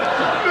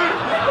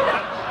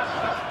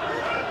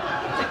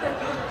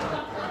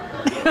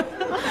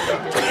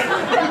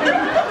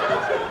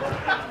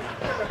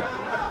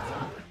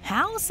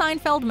 How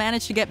Seinfeld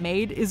managed to get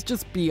made is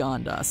just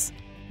beyond us.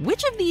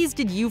 Which of these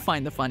did you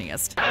find the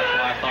funniest?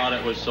 I thought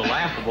it was so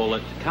laughable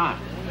at the time.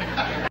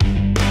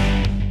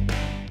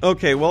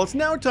 Okay, well, it's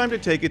now time to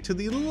take it to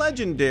the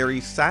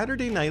legendary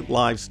Saturday Night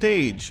Live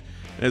stage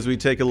as we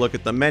take a look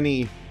at the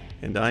many,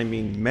 and I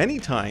mean many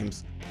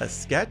times, a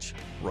sketch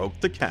broke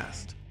the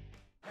cast.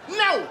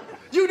 No!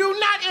 You do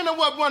not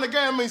interrupt one of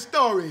Gambling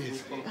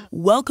stories!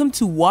 Welcome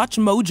to Watch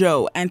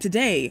Mojo, and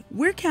today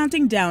we're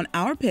counting down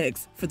our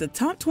picks for the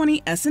top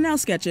 20 SNL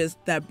sketches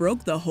that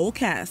broke the whole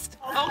cast.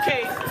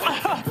 Okay,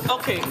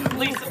 okay,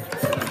 Lisa.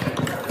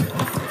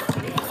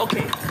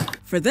 Okay.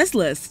 For this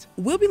list,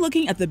 we'll be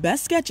looking at the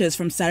best sketches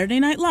from Saturday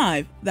Night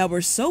Live that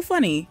were so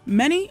funny,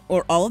 many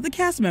or all of the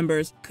cast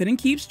members couldn't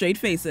keep straight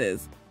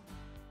faces.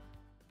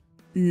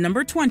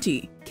 Number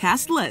 20,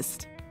 Cast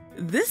List.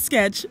 This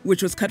sketch,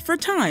 which was cut for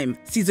time,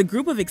 sees a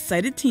group of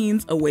excited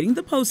teens awaiting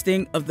the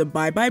posting of the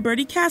Bye Bye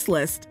Birdie cast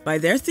list by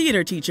their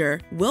theater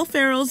teacher, Will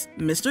Ferrell's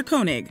Mr.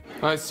 Koenig.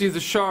 I see the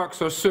sharks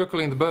are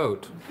circling the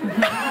boat.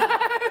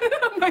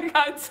 Oh my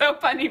God, so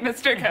funny,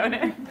 Mr.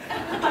 Koenig.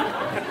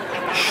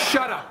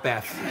 Shut up,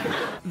 Beth.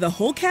 The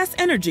whole cast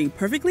energy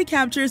perfectly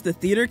captures the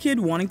theater kid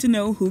wanting to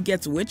know who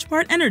gets which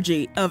part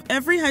energy of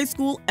every high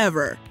school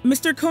ever.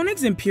 Mr.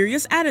 Koenig's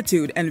imperious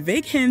attitude and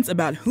vague hints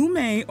about who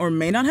may or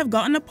may not have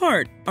gotten a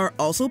part are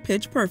also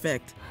pitch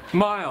perfect.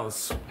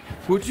 Miles,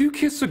 would you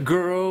kiss a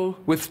girl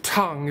with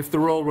tongue if the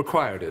role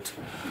required it?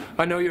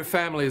 I know your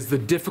family is the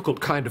difficult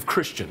kind of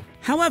Christian.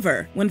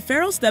 However, when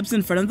Ferrell steps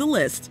in front of the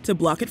list to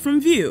block it from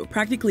view,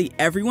 practically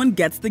everyone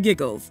gets the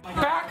giggles.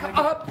 Back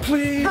up,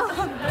 please!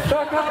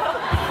 Back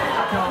up!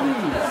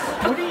 Please.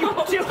 What are you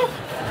doing?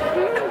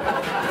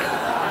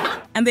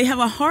 And they have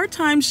a hard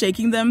time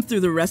shaking them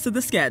through the rest of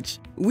the sketch.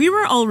 We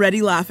were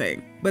already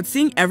laughing, but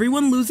seeing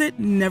everyone lose it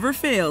never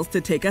fails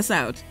to take us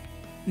out.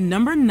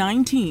 Number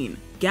 19,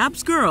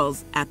 Gap's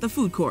Girls at the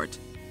Food Court.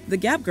 The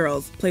Gap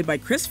Girls, played by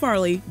Chris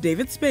Farley,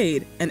 David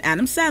Spade, and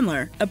Adam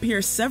Sandler,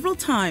 appear several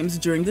times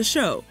during the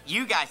show.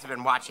 You guys have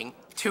been watching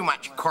too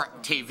much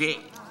court TV.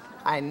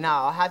 I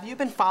know. Have you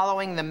been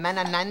following the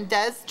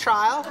Menendez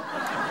trial?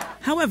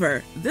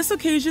 However, this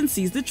occasion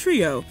sees the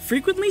trio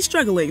frequently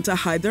struggling to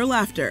hide their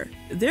laughter.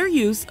 Their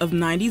use of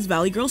 90s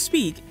Valley Girl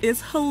speak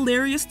is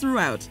hilarious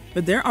throughout,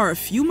 but there are a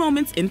few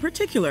moments in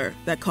particular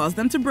that cause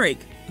them to break.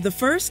 The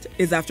first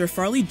is after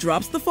Farley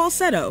drops the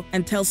falsetto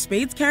and tells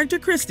Spade's character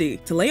Christy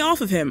to lay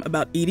off of him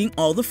about eating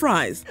all the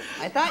fries.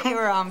 I thought you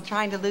were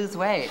trying to lose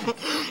weight.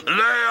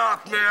 Lay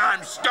off me,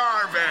 I'm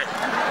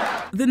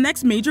starving! The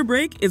next major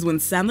break is when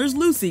Sandler's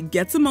Lucy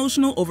gets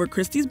emotional over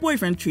Christy's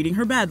boyfriend treating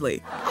her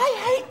badly.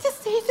 I hate to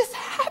see this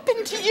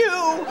happen to you!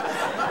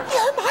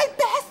 You're my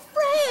best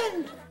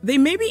friend! They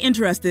may be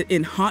interested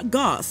in hot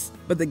goss,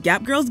 but the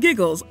Gap Girls'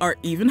 giggles are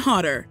even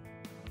hotter.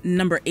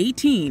 Number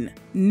 18,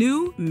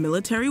 New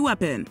Military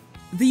Weapon.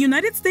 The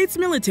United States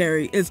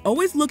military is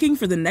always looking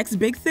for the next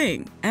big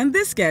thing, and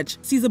this sketch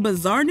sees a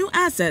bizarre new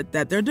asset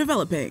that they're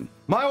developing.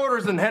 My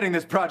orders in heading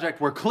this project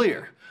were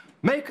clear.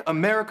 Make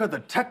America the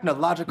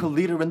technological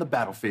leader in the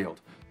battlefield.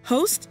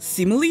 Host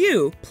Simu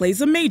Liu plays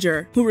a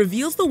major who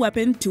reveals the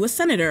weapon to a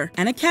senator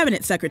and a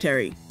cabinet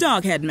secretary,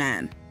 Doghead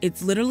Man.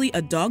 It's literally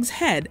a dog's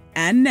head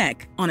and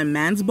neck on a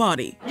man's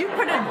body. You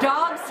put a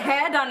dog's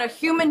head on a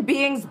human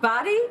being's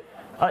body?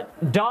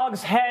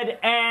 Dog's head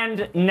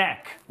and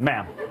neck,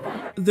 ma'am.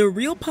 The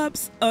real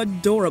pup's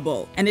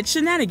adorable, and its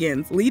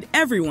shenanigans lead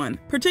everyone,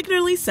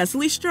 particularly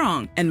Cecily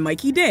Strong and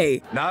Mikey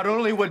Day. Not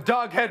only would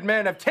Doghead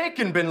Man have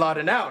taken Bin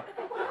Laden out,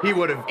 he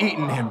would have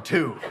eaten him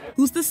too.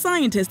 Who's the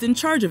scientist in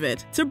charge of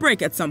it, to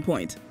break at some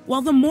point.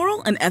 While the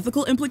moral and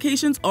ethical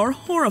implications are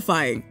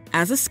horrifying,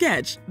 as a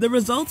sketch, the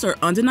results are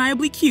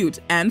undeniably cute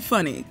and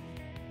funny.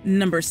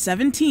 Number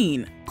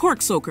 17,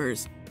 Cork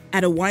Soakers.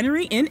 At a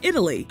winery in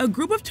Italy, a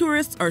group of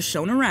tourists are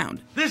shown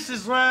around. This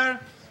is where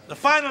the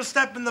final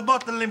step in the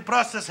bottling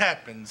process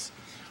happens,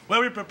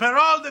 where we prepare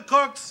all the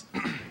corks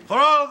for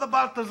all the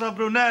bottles of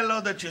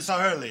Brunello that you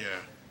saw earlier.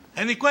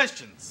 Any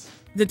questions?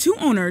 The two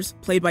owners,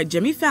 played by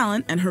Jimmy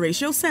Fallon and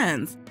Horatio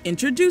Sands,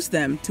 introduce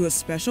them to a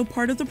special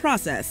part of the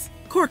process,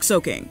 cork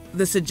soaking.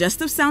 The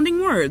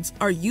suggestive-sounding words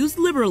are used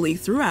liberally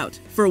throughout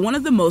for one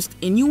of the most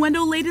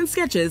innuendo-laden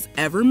sketches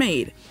ever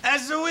made.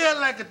 As we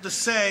like it to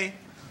say,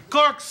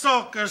 cork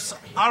soakers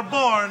are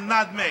born,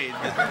 not made.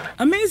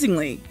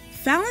 Amazingly,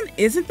 Fallon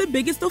isn't the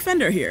biggest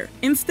offender here.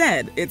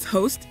 Instead, it's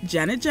host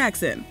Janet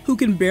Jackson, who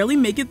can barely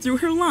make it through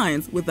her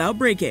lines without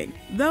breaking,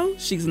 though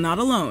she's not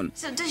alone.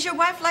 So does your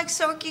wife like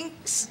soaking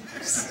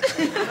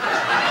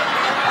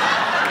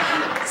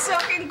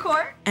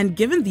cork? And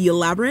given the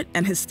elaborate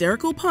and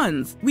hysterical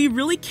puns, we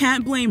really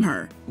can't blame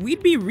her.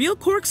 We'd be real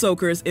cork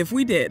soakers if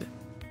we did.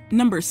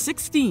 Number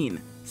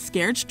 16,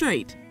 Scared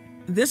Straight.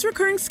 This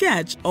recurring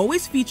sketch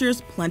always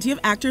features plenty of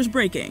actors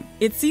breaking.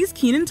 It sees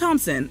Kenan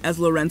Thompson as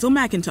Lorenzo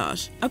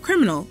McIntosh, a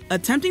criminal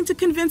attempting to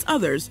convince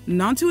others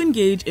not to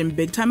engage in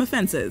big-time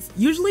offenses,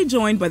 usually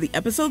joined by the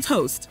episode's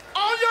host.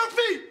 On your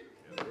feet!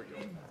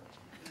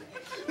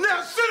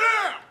 Now sit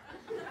down!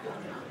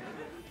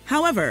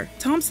 However,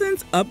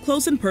 Thompson's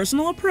up-close and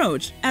personal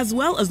approach, as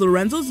well as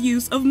Lorenzo's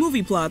use of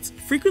movie plots,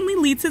 frequently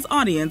leads his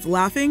audience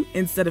laughing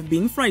instead of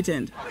being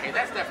frightened. Okay,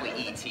 that's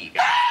definitely E.T.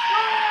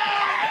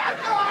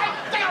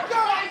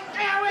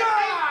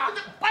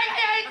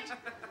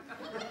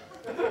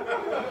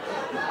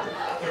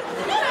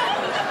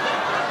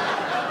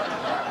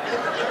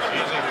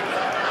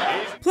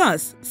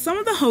 Plus, some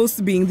of the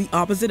hosts being the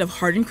opposite of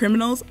hardened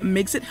criminals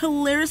makes it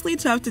hilariously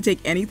tough to take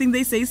anything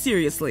they say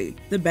seriously.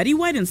 The Betty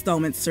White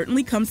installment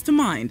certainly comes to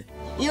mind.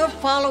 You're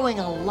following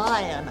a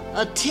lion,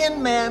 a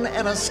tin man,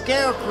 and a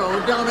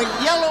scarecrow down a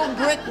yellow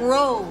brick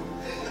road.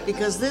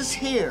 Because this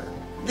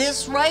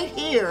right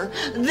here,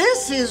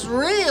 this is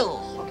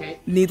real. Okay.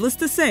 Needless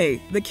to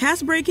say, the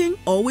cast breaking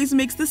always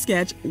makes the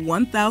sketch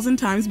 1,000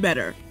 times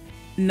better.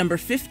 Number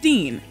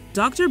 15,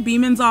 Dr.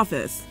 Beeman's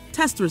Office.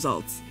 Test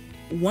results.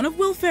 One of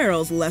Will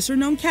Ferrell's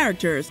lesser-known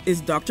characters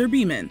is Dr.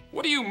 Beeman.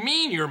 What do you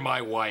mean you're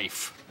my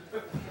wife?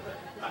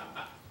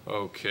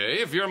 Okay,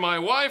 if you're my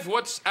wife,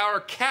 what's our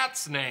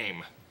cat's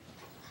name?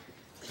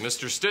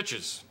 Mr.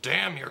 Stitches.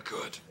 Damn, you're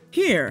good.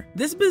 Here,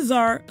 this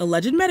bizarre,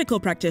 alleged medical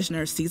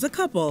practitioner sees a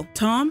couple,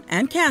 Tom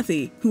and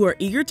Kathy, who are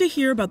eager to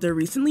hear about their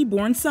recently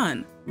born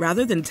son.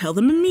 Rather than tell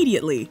them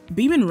immediately,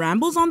 Beeman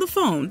rambles on the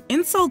phone,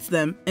 insults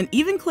them, and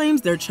even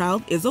claims their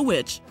child is a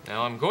witch.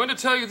 Now, I'm going to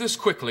tell you this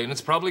quickly, and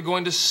it's probably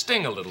going to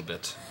sting a little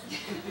bit.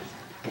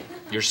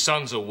 Your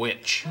son's a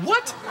witch.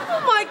 What?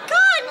 Oh my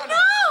God,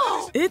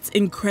 no! It's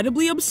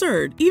incredibly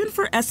absurd, even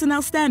for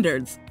SNL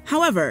standards.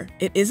 However,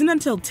 it isn't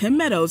until Tim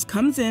Meadows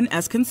comes in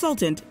as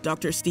consultant,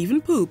 Dr. Stephen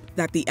Poop,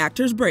 that the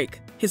actors break.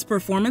 His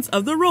performance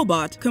of the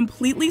robot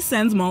completely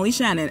sends Molly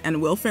Shannon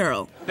and Will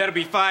Ferrell. That'll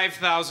be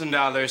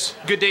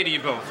 $5,000. Good day to you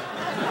both.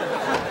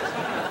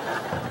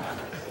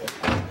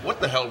 What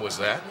the hell was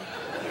that?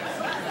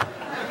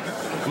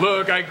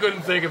 Look, I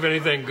couldn't think of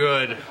anything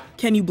good.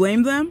 Can you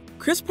blame them?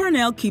 Chris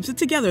Parnell keeps it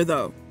together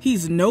though.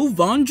 He's no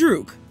Von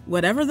Drook,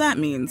 whatever that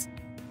means.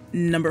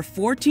 Number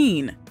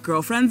 14,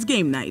 Girlfriend's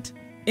Game Night.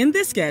 In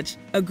this sketch,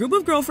 a group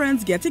of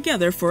girlfriends get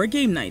together for a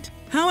game night.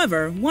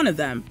 However, one of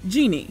them,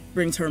 Jeannie,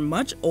 brings her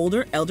much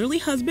older elderly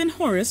husband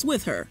Horace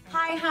with her.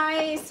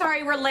 Hi.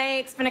 Sorry we're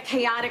late. It's been a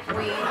chaotic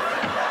week.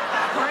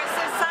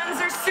 Horace's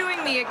sons are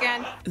suing me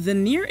again. The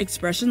near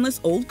expressionless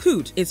old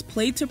coot is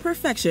played to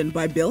perfection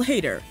by Bill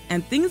Hader,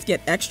 and things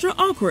get extra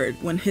awkward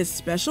when his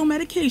special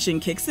medication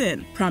kicks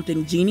in,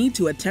 prompting Jeannie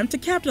to attempt to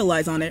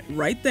capitalize on it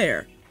right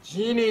there.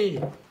 Jeannie,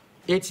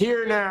 it's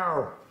here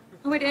now.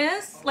 Oh, it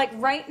is? Like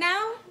right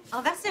now?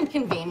 Oh, that's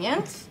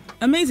inconvenient.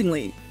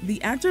 Amazingly,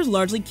 the actors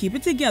largely keep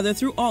it together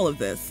through all of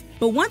this.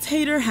 But once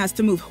Hader has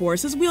to move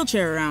Horace's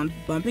wheelchair around,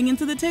 bumping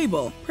into the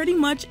table, pretty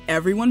much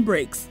everyone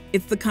breaks.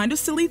 It's the kind of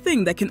silly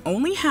thing that can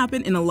only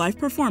happen in a live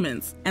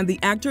performance, and the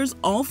actors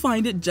all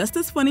find it just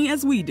as funny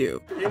as we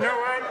do. You know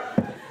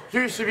what?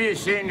 You should be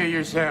ashamed of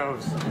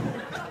yourselves.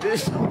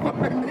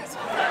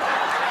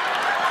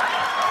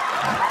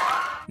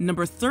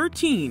 Number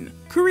 13,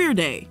 Career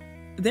Day.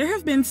 There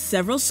have been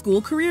several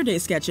school career day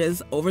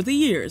sketches over the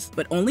years,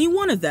 but only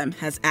one of them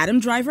has Adam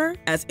Driver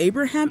as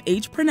Abraham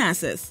H.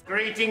 Parnassus.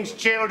 Greetings,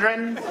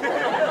 children.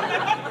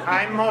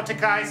 I'm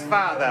Mordecai's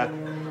father.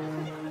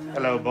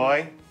 Hello,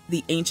 boy.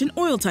 The ancient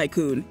oil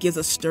tycoon gives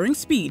a stirring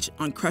speech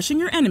on crushing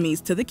your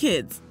enemies to the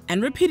kids,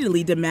 and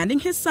repeatedly demanding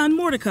his son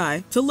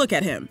Mordecai to look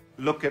at him.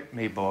 Look at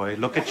me, boy.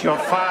 Look at your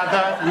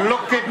father.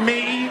 Look at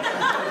me.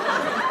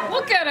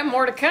 Look at him,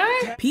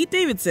 Mordecai. Pete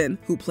Davidson,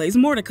 who plays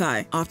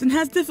Mordecai, often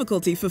has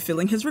difficulty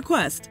fulfilling his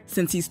request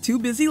since he's too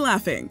busy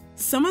laughing.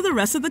 Some of the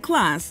rest of the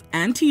class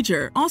and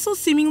teacher also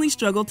seemingly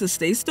struggle to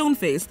stay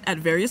stone-faced at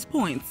various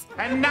points.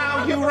 And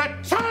now you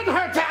return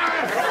her to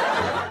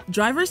earth!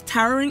 Driver's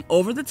towering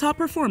over-the-top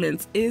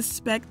performance is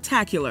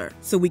spectacular,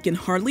 so we can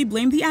hardly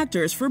blame the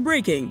actors for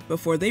breaking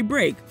before they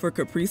break for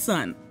Capri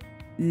Sun.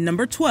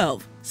 Number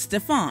 12,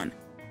 Stefan.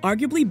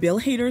 Arguably Bill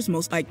Hader's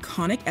most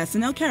iconic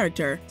SNL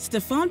character,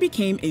 Stefan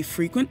became a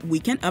frequent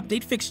Weekend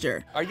Update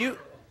fixture. Are you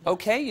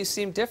okay? You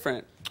seem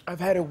different. I've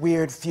had a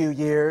weird few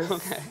years.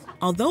 Okay.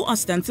 Although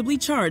ostensibly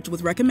charged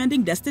with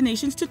recommending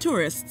destinations to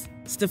tourists,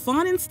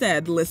 Stefan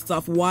instead lists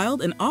off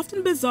wild and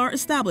often bizarre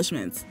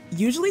establishments,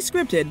 usually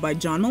scripted by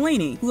John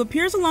Mulaney, who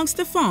appears along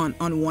Stefan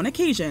on one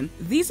occasion.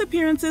 These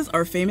appearances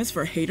are famous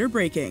for Hader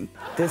breaking.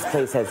 This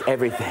place has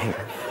everything.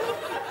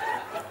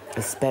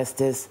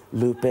 Asbestos,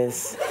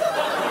 lupus,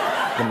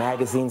 the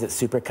magazines at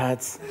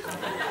Supercuts,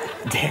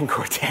 Dan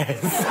Cortez.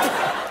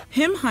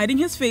 Him hiding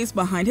his face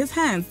behind his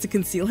hands to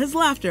conceal his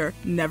laughter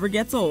never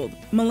gets old.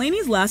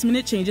 Mulaney's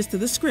last-minute changes to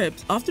the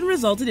script often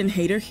resulted in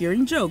Hader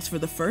hearing jokes for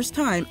the first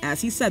time as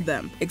he said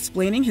them,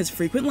 explaining his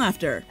frequent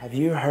laughter. Have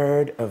you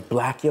heard of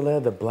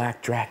Blackula, the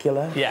Black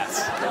Dracula?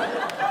 Yes.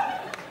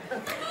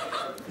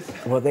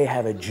 Well, they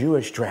have a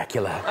Jewish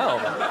Dracula.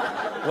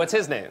 Oh, what's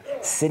his name?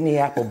 Sidney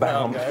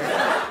Applebaum.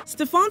 Okay.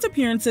 Stefan's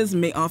appearances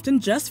may often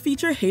just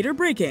feature Hader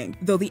breaking,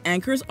 though the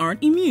anchors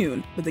aren't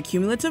immune, but the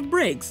cumulative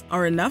breaks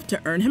are enough to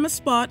earn him a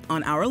spot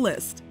on our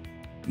list.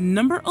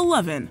 Number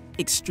 11,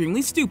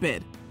 Extremely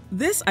Stupid.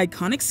 This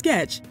iconic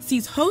sketch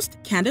sees host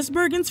Candace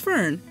Bergen's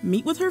Fern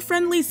meet with her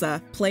friend Lisa,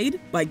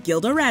 played by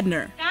Gilda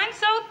Radner. I'm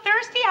so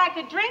thirsty I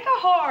could drink a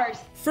horse.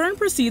 Fern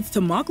proceeds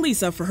to mock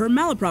Lisa for her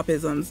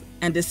malapropisms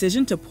and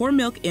decision to pour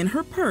milk in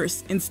her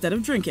purse instead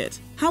of drink it.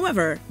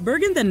 However,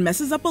 Bergen then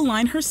messes up a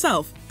line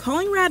herself,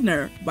 calling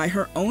Radner by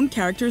her own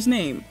character's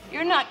name.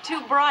 You're not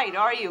too bright,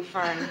 are you,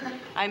 Fern?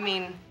 I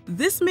mean...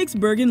 This makes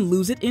Bergen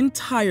lose it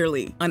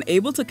entirely,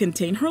 unable to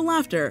contain her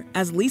laughter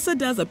as Lisa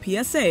does a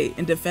PSA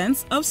in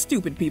defense of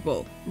stupid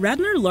people.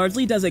 Radner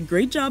largely does a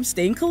great job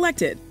staying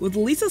collected, with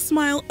Lisa's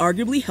smile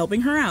arguably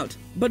helping her out.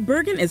 But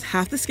Bergen is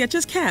half the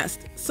sketch's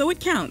cast, so it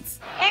counts.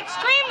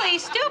 Extremely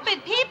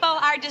stupid people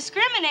are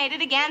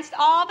discriminated against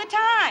all the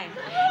time.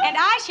 And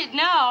I should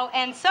know,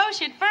 and so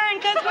should Fern,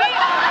 because we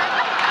are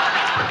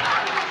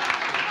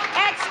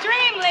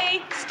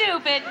extremely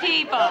stupid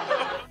people.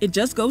 It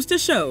just goes to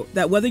show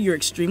that whether you're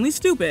extremely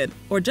stupid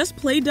or just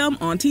play dumb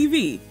on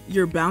TV,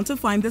 you're bound to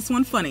find this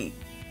one funny.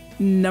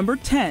 Number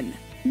 10.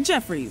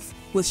 Jeffries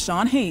with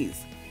Sean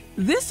Hayes.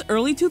 This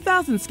early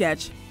 2000s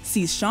sketch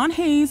sees Sean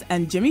Hayes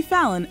and Jimmy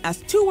Fallon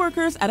as two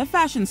workers at a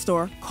fashion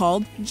store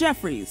called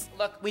Jeffries.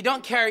 Look, we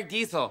don't carry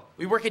diesel.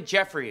 We work at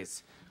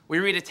Jeffries. We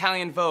read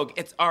Italian Vogue.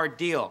 It's our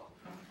deal.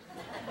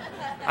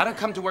 I don't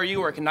come to where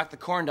you work and knock the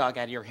corn dog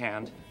out of your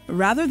hand.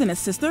 Rather than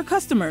assist their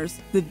customers,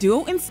 the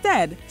duo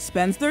instead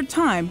spends their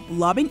time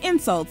lobbing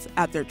insults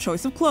at their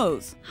choice of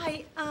clothes.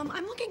 Hi,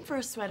 I'm looking for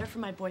a sweater for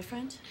my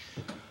boyfriend.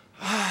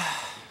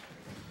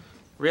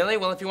 Really?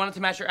 Well, if you wanted to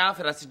match your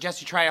outfit, I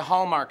suggest you try a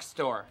Hallmark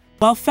store.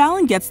 While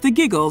Fallon gets the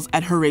giggles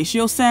at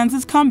Horatio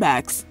Sands'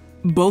 comebacks,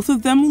 both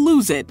of them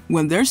lose it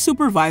when their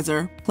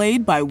supervisor,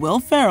 played by Will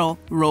Ferrell,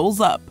 rolls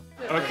up.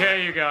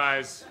 Okay, you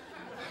guys.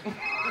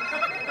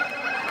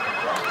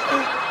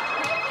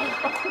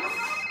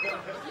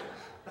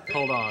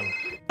 Hold on.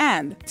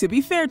 And, to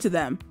be fair to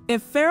them,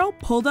 if Ferrell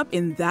pulled up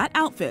in that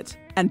outfit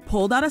and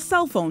pulled out a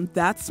cell phone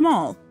that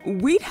small,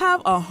 we'd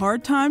have a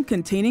hard time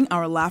containing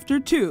our laughter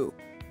too.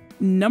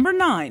 Number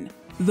 9.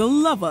 The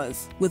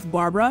Lovers with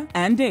Barbara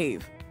and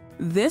Dave.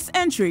 This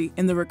entry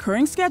in the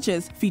recurring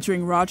sketches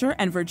featuring Roger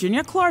and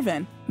Virginia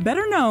Clarvin,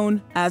 better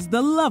known as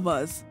The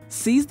Lovers,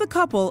 sees the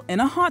couple in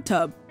a hot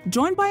tub,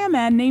 joined by a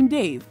man named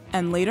Dave,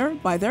 and later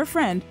by their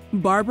friend,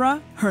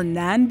 Barbara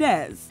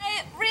Hernandez.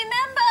 Hey,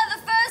 remember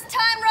the first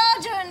time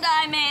Roger and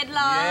I made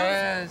love?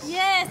 Yes.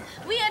 Yes,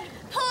 we had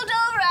pulled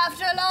over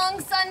after a long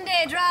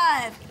Sunday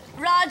drive.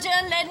 Roger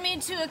led me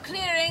to a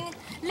clearing,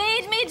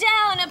 laid me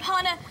down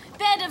upon a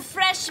bed of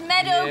fresh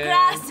meadow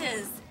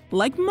grasses.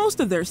 Like most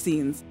of their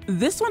scenes,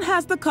 this one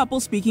has the couple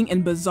speaking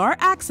in bizarre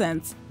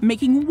accents,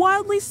 making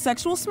wildly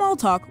sexual small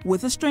talk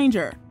with a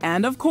stranger.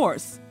 And of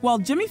course, while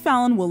Jimmy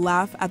Fallon will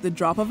laugh at the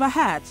drop of a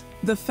hat,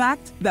 the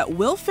fact that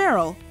Will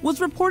Ferrell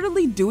was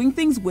reportedly doing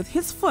things with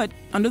his foot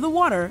under the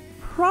water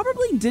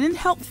probably didn't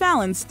help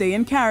Fallon stay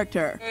in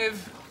character.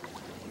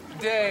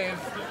 Dave.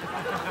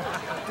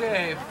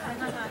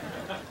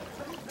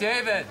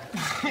 David.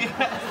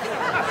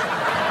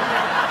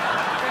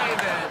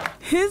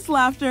 His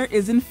laughter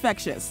is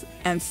infectious,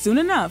 and soon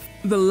enough,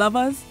 the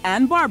Lovers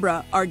and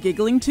Barbara are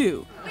giggling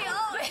too. We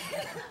always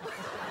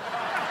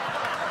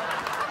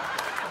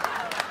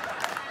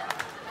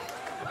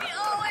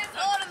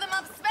order them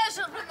up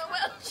special from the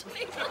Welsh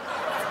people.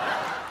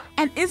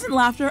 And isn't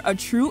laughter a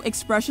true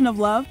expression of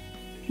love?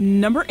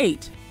 Number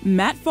 8.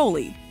 Matt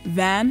Foley,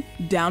 Van,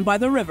 Down by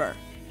the River.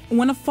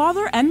 When a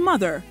father and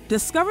mother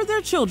discover their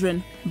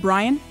children,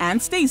 Brian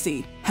and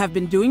Stacy, have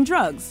been doing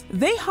drugs,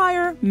 they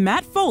hire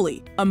Matt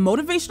Foley, a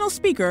motivational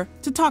speaker,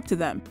 to talk to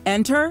them.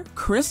 Enter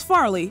Chris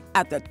Farley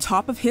at the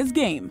top of his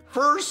game.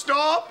 First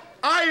off,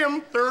 I am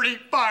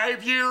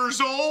 35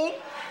 years old,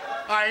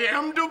 I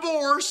am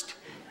divorced,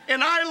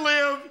 and I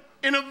live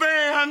in a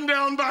van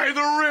down by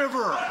the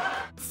river.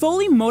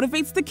 Foley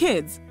motivates the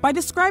kids by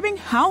describing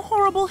how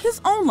horrible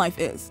his own life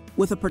is,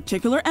 with a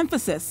particular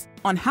emphasis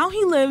on how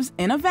he lives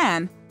in a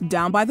van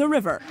down by the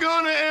river.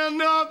 Gonna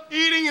end up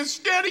eating a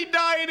steady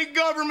diet of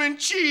government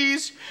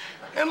cheese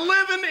and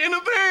living in a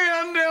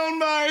van down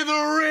by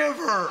the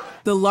river.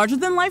 The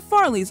larger-than-life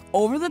Farley's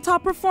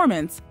over-the-top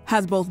performance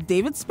has both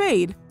David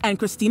Spade and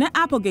Christina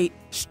Applegate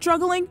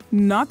struggling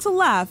not to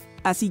laugh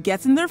as he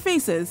gets in their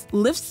faces,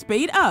 lifts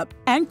Spade up,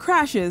 and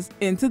crashes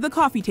into the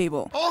coffee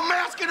table. Oh,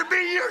 Matt's gonna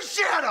be your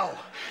shadow.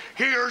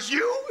 Here's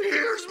you,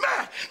 here's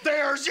Matt,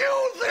 there's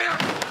you, there.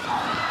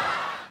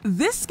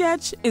 This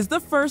sketch is the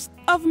first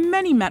of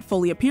many Matt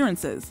Foley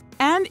appearances,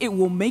 and it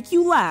will make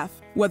you laugh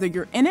whether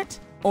you're in it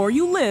or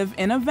you live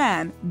in a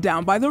van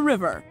down by the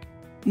river.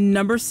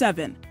 Number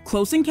 7.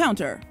 Close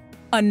Encounter.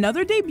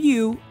 Another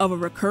debut of a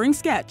recurring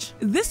sketch.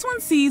 This one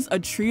sees a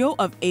trio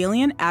of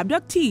alien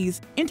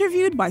abductees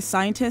interviewed by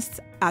scientists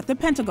at the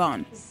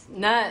Pentagon. It's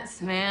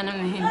nuts, man. I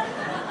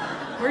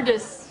mean, we're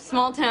just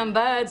small-town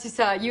buds who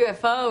saw a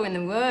UFO in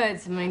the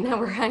woods. I mean, now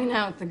we're hanging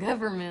out with the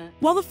government.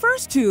 While the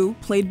first two,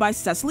 played by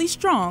Cecily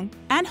Strong,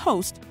 and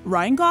host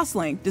Ryan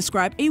Gosling,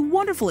 describe a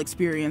wonderful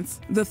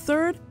experience, the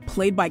third,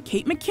 played by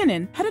Kate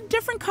McKinnon, had a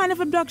different kind of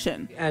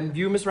abduction. And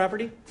you, Miss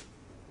Rafferty?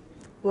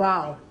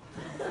 Wow.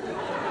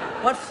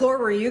 What floor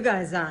were you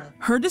guys on?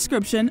 Her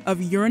description of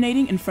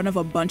urinating in front of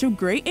a bunch of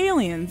gray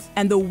aliens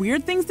and the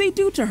weird things they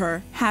do to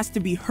her has to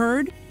be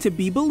heard to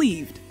be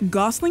believed.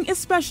 Gosling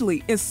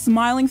especially is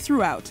smiling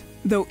throughout,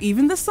 though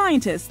even the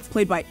scientists,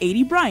 played by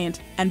Adie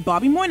Bryant and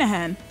Bobby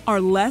Moynihan,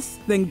 are less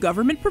than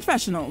government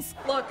professionals.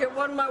 Look, it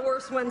wasn't my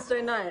worst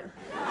Wednesday night.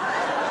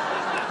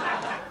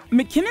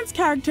 McKinnon's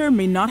character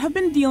may not have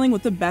been dealing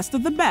with the best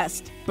of the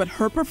best, but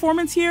her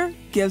performance here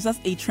gives us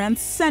a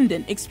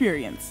transcendent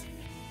experience.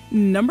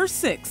 Number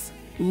 6,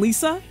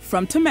 Lisa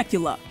from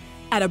Temecula.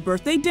 At a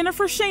birthday dinner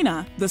for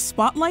Shayna, the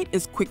spotlight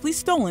is quickly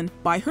stolen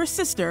by her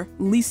sister,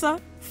 Lisa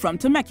from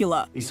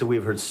Temecula. Lisa,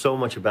 we've heard so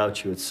much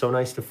about you. It's so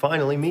nice to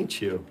finally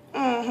meet you.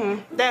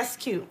 That's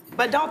cute.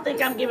 But don't think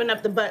I'm giving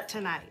up the butt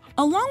tonight.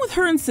 Along with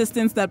her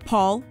insistence that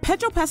Paul,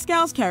 Pedro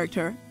Pascal's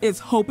character, is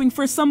hoping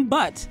for some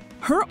butt,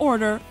 her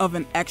order of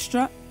an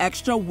extra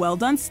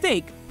well-done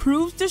steak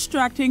proves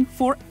distracting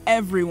for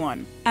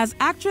everyone. As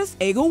actress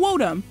Ego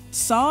Wodum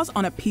saws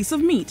on a piece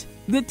of meat,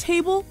 the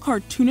table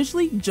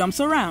cartoonishly jumps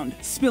around,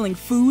 spilling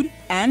food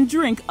and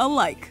drink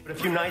alike. But a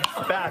few nights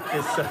back,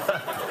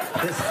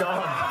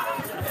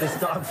 this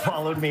dog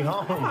followed me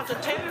home. I'm about to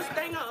tear this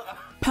thing up.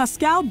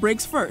 Pascal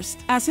breaks first,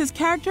 as his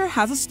character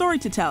has a story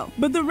to tell,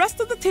 but the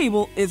rest of the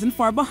table isn't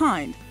far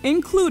behind,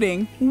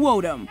 including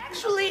Wodum.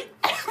 Actually,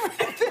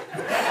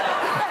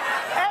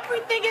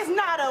 everything is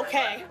not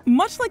okay.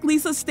 Much like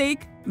Lisa's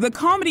steak, the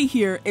comedy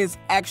here is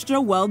extra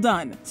well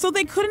done, so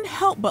they couldn't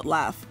help but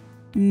laugh.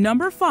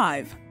 Number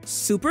 5,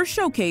 Super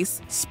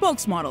Showcase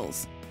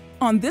Spokesmodels.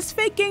 On this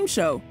fake game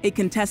show, a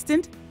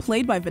contestant,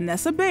 played by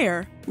Vanessa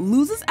Bayer,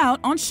 loses out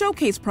on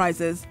showcase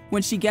prizes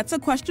when she gets a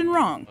question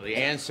wrong. Well, the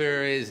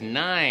answer is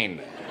 9.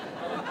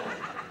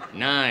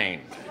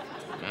 9.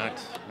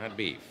 Not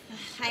beef.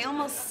 I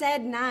almost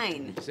said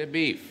 9. I said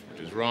beef,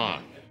 which is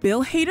wrong.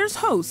 Bill Hader's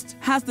host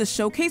has the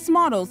showcase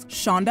models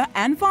Shonda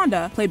and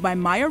Vonda, played by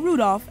Maya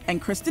Rudolph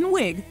and Kristen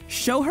Wiig,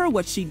 show her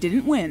what she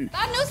didn't win.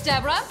 Bad news,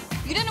 Deborah.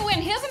 You didn't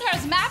win his and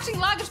hers matching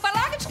luggage by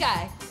luggage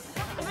guy.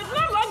 It's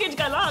not luggage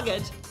guy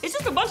luggage. It's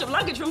just a bunch of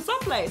luggage from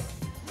someplace.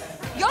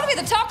 You ought to be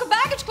the talk of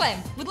baggage claim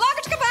with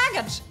luggage to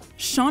baggage.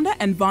 Shonda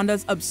and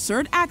Vonda's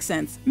absurd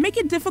accents make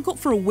it difficult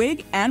for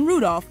Wiig and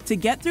Rudolph to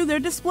get through their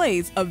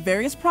displays of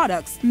various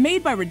products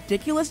made by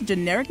ridiculous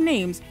generic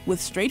names with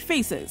straight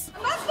faces.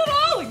 That's not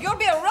all. You'll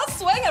be a real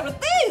swinger with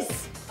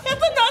these.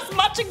 It's a nice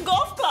matching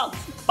golf club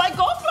by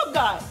golf club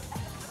guy.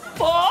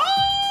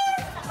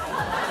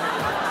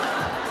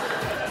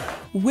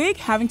 Wiig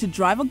having to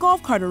drive a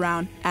golf cart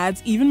around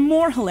adds even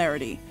more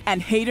hilarity,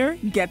 and Hader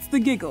gets the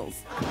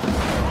giggles.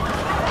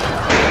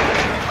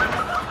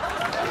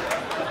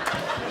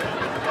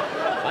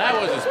 That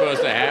wasn't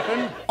supposed to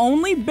happen.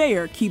 Only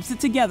Bayer keeps it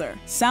together.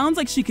 Sounds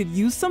like she could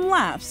use some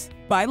laughs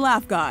by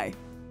Laugh Guy.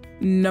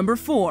 Number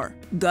 4,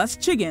 Gus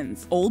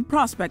Chiggins, Old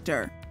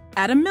Prospector.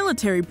 At a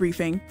military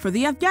briefing for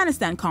the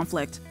Afghanistan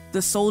conflict,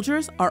 the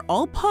soldiers are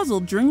all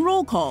puzzled during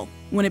roll call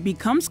when it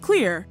becomes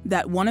clear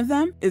that one of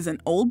them is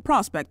an old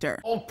prospector.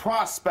 Old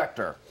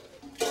prospector.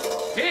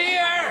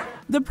 Here!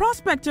 The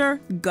prospector,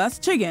 Gus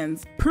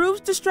Chiggins, proves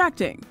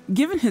distracting,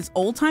 given his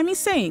old-timey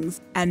sayings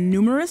and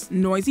numerous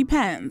noisy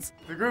pans.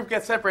 The group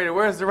gets separated.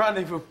 Where's the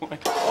rendezvous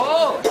point?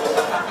 Oh!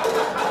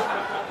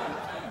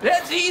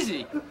 That's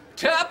easy.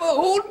 Top of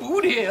Old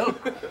Boot Hill.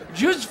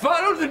 Just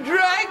follow the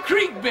dry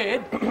creek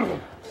bed.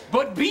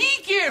 But be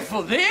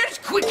careful, there's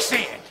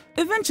quicksand.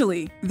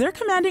 Eventually, their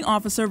commanding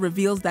officer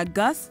reveals that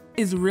Gus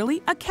is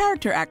really a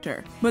character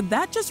actor, but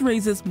that just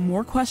raises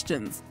more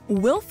questions.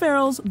 Will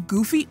Ferrell's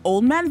goofy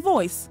old man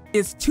voice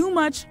is too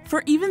much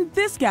for even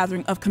this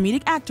gathering of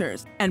comedic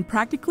actors, and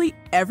practically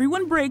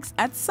everyone breaks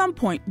at some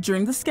point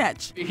during the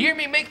sketch. You hear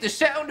me make the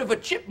sound of a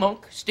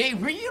chipmunk, stay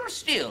real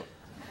still.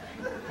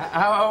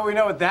 How will we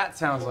know what that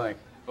sounds like?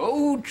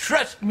 Oh,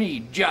 trust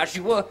me,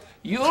 Joshua,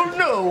 you'll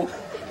know.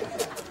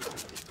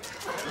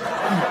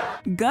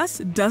 Gus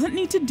doesn't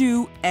need to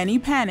do any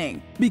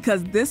panning,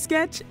 because this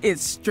sketch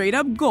is straight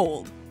up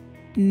gold.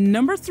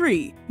 Number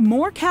 3,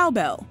 more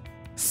cowbell.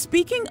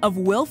 Speaking of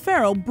Will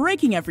Ferrell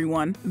breaking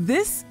everyone,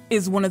 this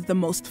is one of the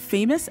most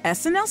famous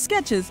SNL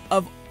sketches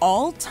of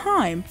all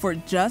time for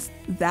just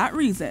that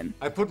reason.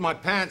 I put my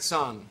pants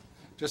on,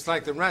 just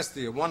like the rest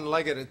of you, one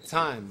leg at a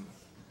time.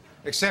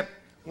 Except,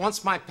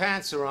 once my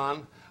pants are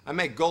on, I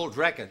make gold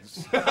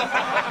records.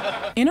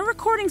 In a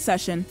recording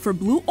session for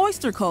Blue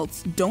Oyster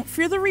Cult's Don't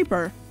Fear the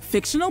Reaper,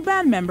 fictional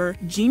band member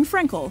Gene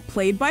Frankel,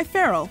 played by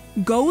Ferrell,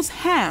 goes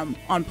ham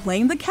on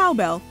playing the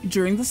cowbell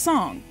during the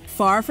song.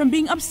 Far from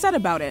being upset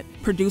about it,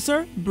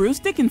 producer Bruce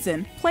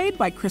Dickinson, played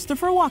by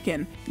Christopher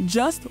Walken,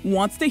 just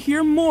wants to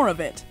hear more of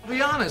it. To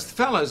be honest,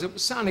 fellas, it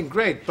was sounding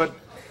great, but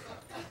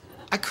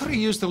I could have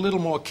used a little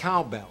more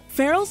cowbell.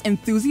 Ferrell's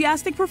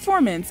enthusiastic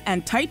performance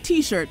and tight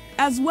t-shirt,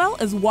 as well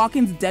as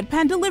Walken's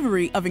deadpan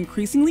delivery of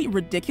increasingly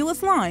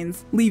ridiculous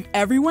lines, leave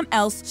everyone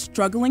else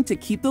struggling to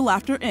keep the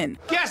laughter in.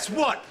 Guess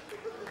what?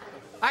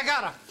 I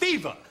got a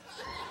fever.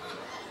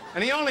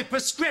 And the only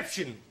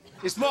prescription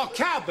is more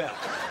cowbell.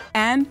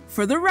 And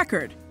for the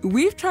record,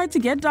 we've tried to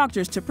get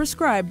doctors to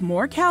prescribe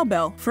more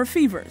cowbell for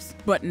fevers,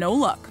 but no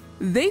luck.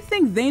 They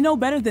think they know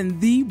better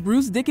than the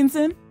Bruce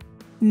Dickinson?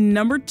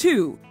 Number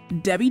 2.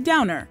 Debbie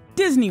Downer,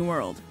 Disney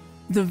World.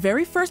 The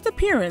very first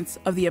appearance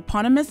of the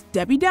eponymous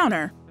Debbie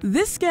Downer,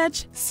 this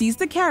sketch sees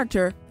the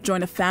character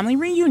join a family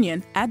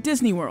reunion at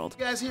Disney World.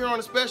 You guys here on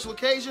a special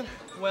occasion?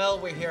 Well,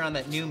 we're here on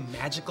that new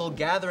Magical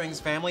Gatherings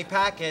family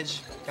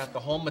package. Got the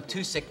whole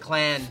Matusik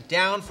clan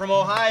down from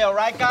Ohio,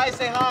 right guys?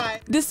 Say hi.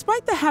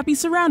 Despite the happy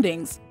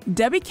surroundings,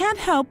 Debbie can't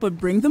help but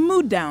bring the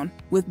mood down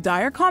with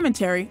dire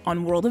commentary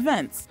on world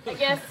events. I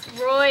guess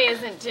Roy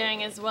isn't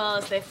doing as well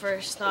as they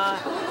first thought.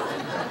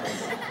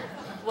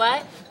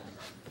 What?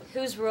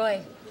 Who's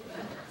Roy?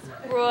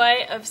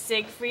 Roy of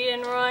Siegfried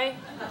and Roy.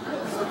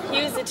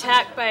 He was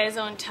attacked by his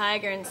own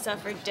tiger and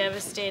suffered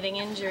devastating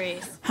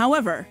injuries.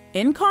 However,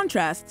 in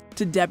contrast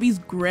to Debbie's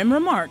grim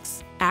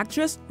remarks,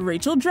 actress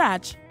Rachel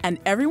Dratch and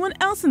everyone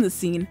else in the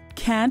scene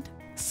can't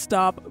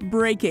stop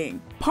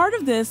breaking. Part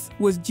of this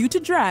was due to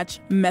Dratch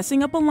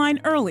messing up a line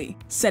early,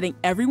 setting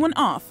everyone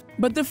off,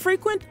 but the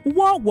frequent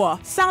wah-wah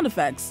sound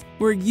effects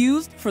were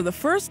used for the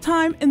first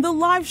time in the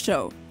live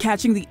show,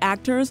 catching the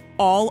actors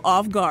all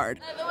off guard.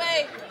 By the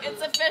way,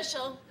 it's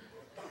official.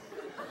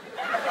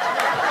 I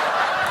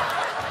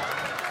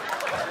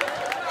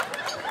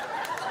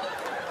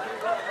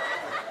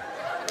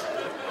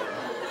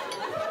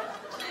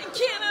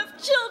can't have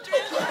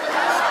children.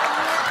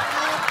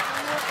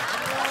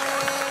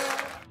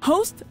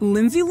 Host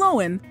Lindsay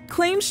Lohan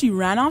claims she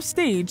ran off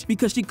stage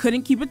because she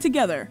couldn't keep it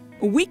together.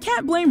 We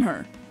can't blame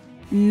her.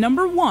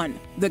 Number 1.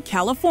 The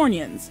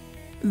Californians.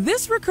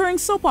 This recurring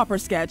soap opera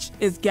sketch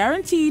is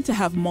guaranteed to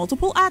have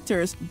multiple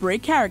actors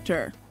break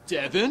character.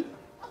 Devin?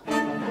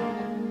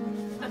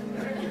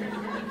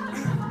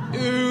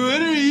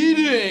 What are you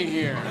doing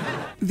here?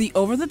 The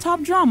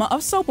over-the-top drama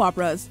of soap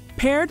operas,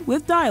 paired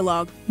with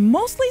dialogue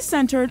mostly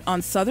centered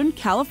on Southern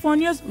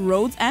California's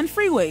roads and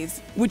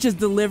freeways, which is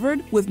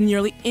delivered with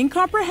nearly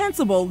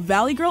incomprehensible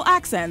Valley Girl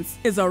accents,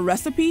 is a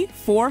recipe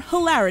for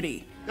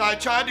hilarity. I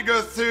tried to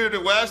go through to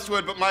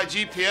Westwood, but my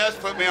GPS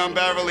put me on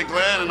Beverly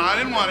Glen, and I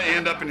didn't want to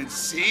end up in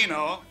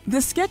Encino.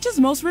 The sketch's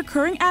most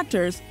recurring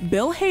actors,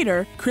 Bill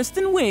Hader,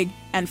 Kristen Wiig,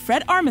 and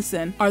Fred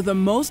Armisen, are the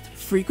most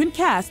frequent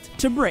cast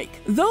to break,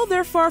 though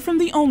they're far from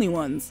the only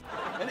ones.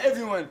 And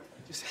everyone,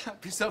 just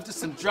help yourself to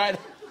some dried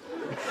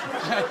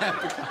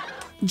apricot.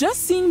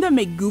 Just seeing them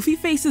make goofy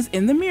faces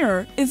in the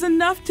mirror is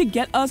enough to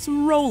get us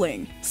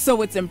rolling,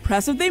 so it's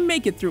impressive they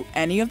make it through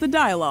any of the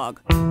dialogue.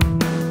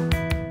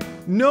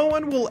 No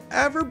one will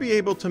ever be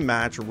able to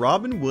match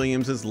Robin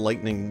Williams'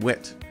 lightning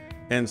wit,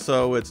 and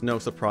so it's no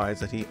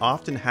surprise that he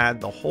often had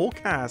the whole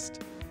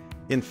cast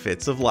in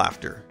fits of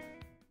laughter.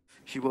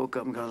 She woke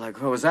up and got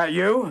like, oh, was that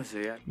you? I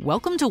said, yeah.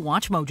 Welcome to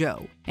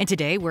WatchMojo, and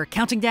today we're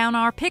counting down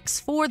our picks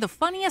for the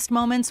funniest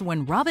moments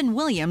when Robin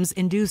Williams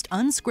induced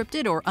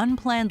unscripted or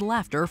unplanned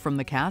laughter from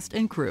the cast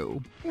and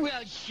crew.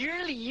 Well,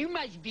 surely you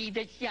must be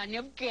the Son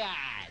of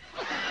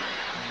God.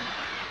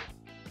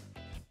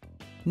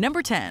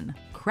 Number 10.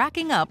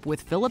 Cracking Up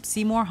with Philip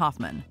Seymour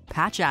Hoffman,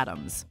 Patch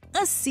Adams.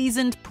 A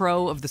seasoned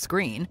pro of the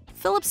screen,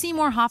 Philip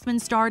Seymour Hoffman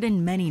starred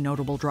in many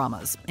notable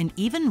dramas and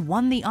even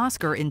won the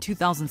Oscar in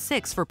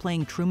 2006 for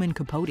playing Truman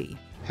Capote.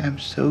 I'm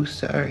so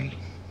sorry.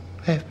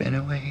 I've been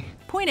away.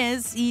 Point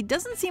is, he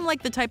doesn't seem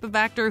like the type of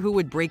actor who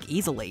would break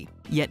easily.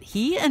 Yet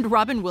he and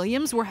Robin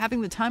Williams were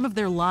having the time of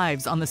their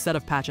lives on the set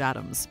of Patch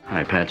Adams.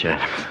 Hi, Patch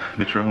Adams.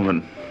 Mitch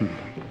Roman.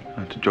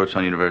 To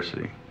Georgetown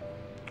University.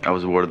 I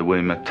was awarded the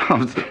William F.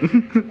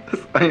 Thompson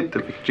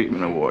Scientific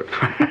Achievement Award.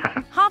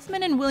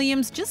 Hoffman and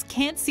Williams just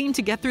can't seem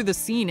to get through the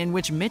scene in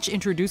which Mitch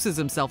introduces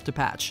himself to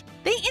Patch.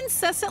 They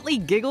incessantly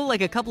giggle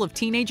like a couple of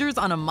teenagers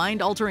on a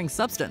mind-altering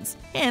substance,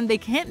 and they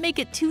can't make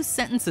it 2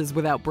 sentences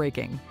without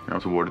breaking. I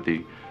was awarded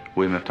the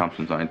William F.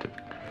 Thompson Scientific.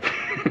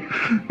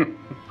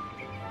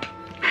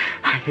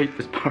 I hate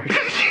this part.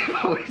 You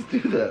always do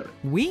that.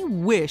 We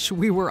wish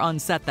we were on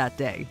set that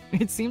day.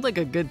 It seemed like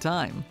a good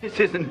time. This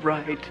isn't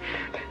right.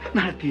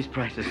 Not at these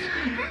prices.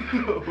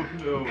 Oh,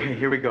 no. Okay,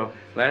 here we go.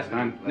 Last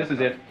time. This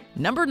is it.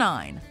 Number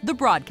 9. The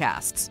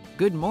Broadcasts.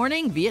 Good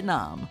Morning,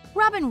 Vietnam.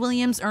 Robin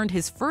Williams earned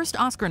his first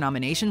Oscar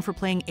nomination for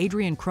playing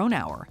Adrian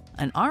Cronauer,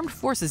 an armed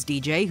forces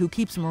DJ who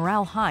keeps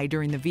morale high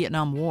during the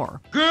Vietnam War.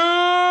 Good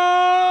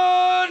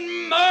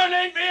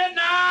morning,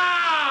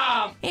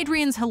 Vietnam!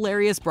 Adrian's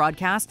hilarious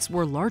broadcasts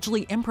were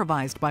largely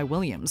improvised by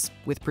Williams,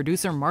 with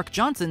producer Mark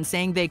Johnson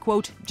saying they,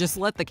 quote, just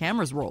let the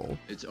cameras roll.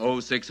 It's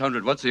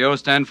 0600. What's the O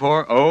stand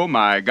for? Oh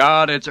my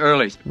God, it's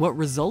early. What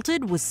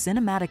resulted was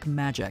cinematic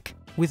magic,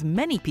 with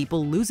many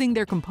people losing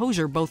their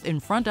composure both in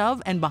front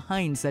of and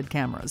behind said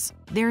cameras.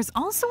 There's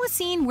also a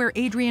scene where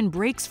Adrian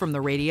breaks from the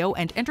radio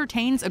and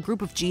entertains a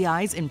group of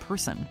GIs in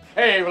person.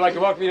 Hey, we'd like to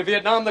welcome you to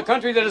Vietnam, the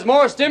country that is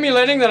more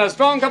stimulating than a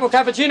strong cup of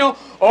cappuccino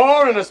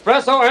or an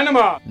espresso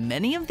enema.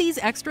 Many of these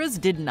extras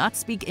did not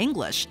speak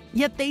English,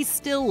 yet they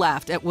still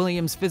laughed at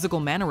Williams' physical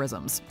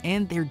mannerisms,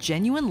 and their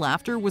genuine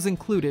laughter was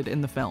included in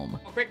the film.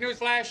 Quick news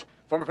flash.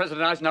 Former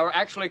President Eisenhower,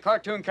 actually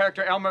cartoon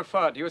character Elmer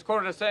Fudd. He was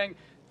quoted as saying,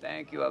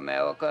 Thank you,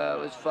 America.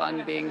 It was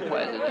fun being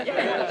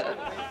president.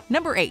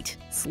 Number 8,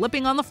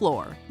 Slipping on the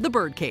Floor, The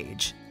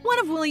Birdcage. One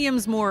of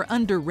Williams' more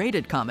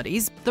underrated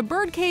comedies, The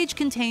Birdcage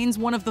contains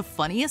one of the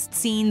funniest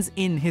scenes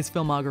in his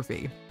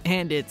filmography.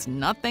 And it's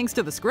not thanks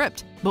to the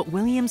script, but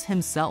Williams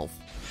himself.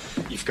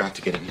 You've got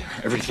to get in there.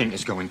 Everything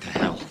is going to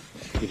hell.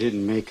 You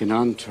didn't make an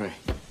entree.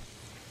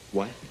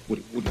 What?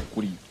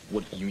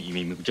 What do you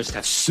mean? We just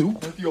have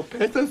soup? Your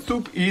peasant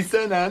soup is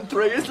an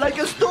entree. It's like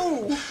a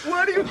stew.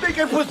 What do you think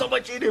I put so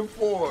much in it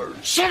for?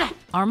 Shut up!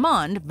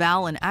 Armand,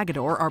 Val, and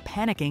Agador are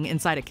panicking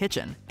inside a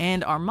kitchen,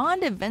 and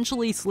Armand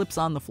eventually slips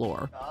on the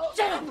floor.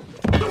 Shut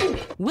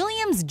up!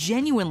 Williams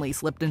genuinely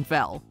slipped and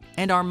fell,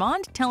 and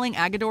Armand telling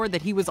Agador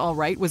that he was all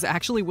right was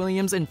actually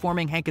Williams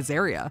informing Hank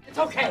Azaria. It's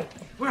okay.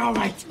 We're all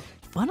right.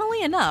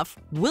 Funnily enough,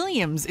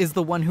 Williams is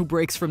the one who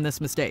breaks from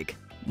this mistake.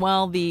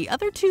 While the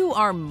other two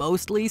are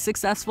mostly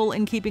successful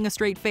in keeping a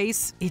straight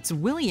face, it's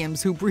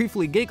Williams who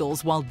briefly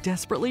giggles while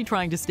desperately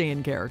trying to stay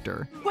in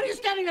character. What are you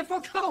standing there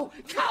for? Go!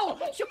 Go!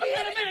 She'll be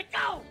in a minute.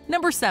 Go!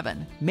 Number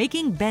 7,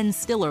 Making Ben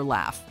Stiller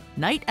Laugh,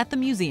 Night at the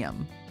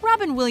Museum.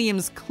 Robin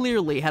Williams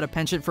clearly had a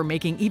penchant for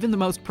making even the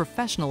most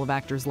professional of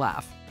actors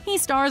laugh. He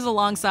stars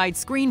alongside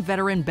screen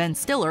veteran Ben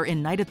Stiller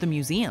in Night at the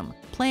Museum,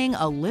 playing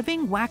a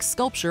living wax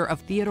sculpture of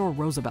Theodore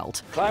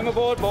Roosevelt. Climb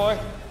aboard, boy.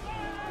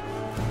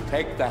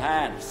 Take the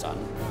hand, son.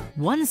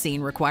 One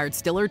scene required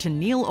Stiller to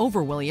kneel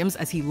over Williams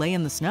as he lay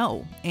in the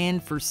snow,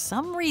 and for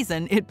some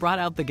reason, it brought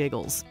out the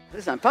giggles.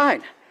 Listen, I'm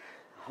fine.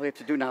 All we have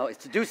to do now is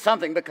to do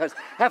something because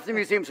half the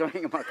museums are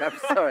hanging mark. I'm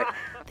sorry.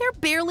 They're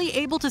barely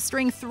able to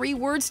string 3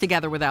 words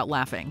together without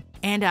laughing.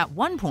 And at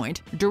one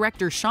point,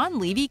 director Sean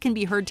Levy can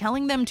be heard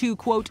telling them to,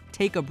 quote,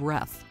 take a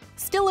breath.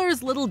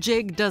 Stiller's little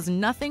jig does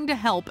nothing to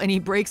help, and he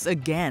breaks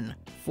again,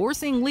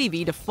 forcing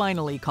Levy to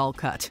finally call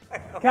cut.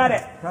 Got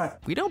it.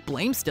 We don't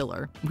blame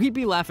Stiller. We'd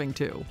be laughing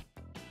too.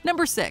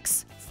 Number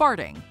 6,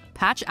 Farting,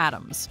 Patch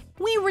Adams.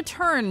 We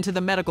return to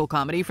the medical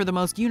comedy for the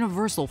most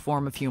universal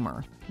form of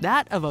humor,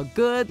 that of a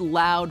good,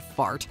 loud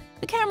fart.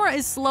 The camera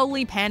is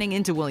slowly panning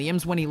into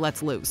Williams when he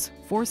lets loose,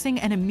 forcing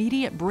an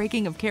immediate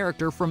breaking of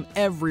character from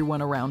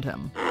everyone around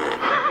him.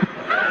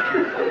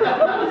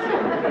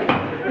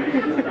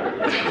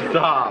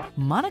 Stop.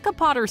 Monica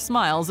Potter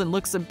smiles and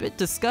looks a bit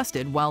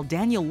disgusted while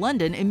Daniel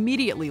London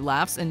immediately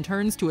laughs and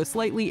turns to a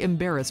slightly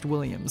embarrassed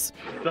Williams.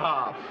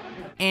 Stop.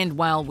 And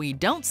while we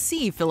don't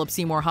see Philip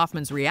Seymour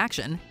Hoffman's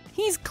reaction,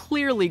 he's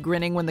clearly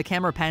grinning when the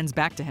camera pans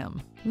back to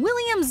him.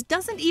 Williams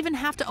doesn't even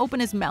have to open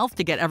his mouth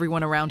to get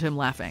everyone around him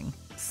laughing.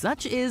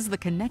 Such is the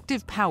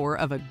connective power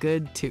of a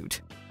good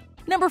toot.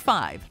 Number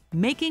 5,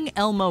 Making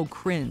Elmo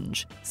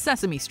Cringe,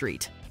 Sesame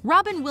Street.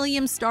 Robin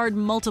Williams starred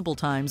multiple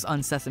times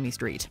on Sesame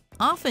Street,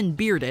 often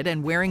bearded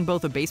and wearing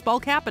both a baseball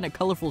cap and a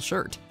colorful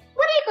shirt.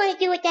 What are you going to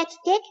do with that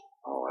stick?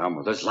 Oh,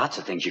 Elmo, there's lots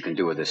of things you can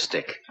do with this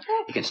stick.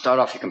 You can start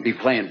off, you can be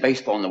playing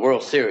baseball in the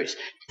World Series.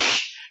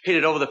 Hit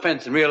it over the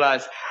fence and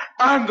realize,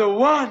 I'm the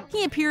one!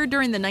 He appeared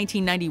during the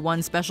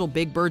 1991 special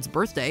Big Bird's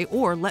Birthday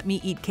or Let Me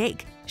Eat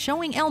Cake,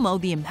 showing Elmo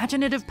the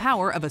imaginative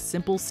power of a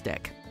simple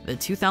stick. The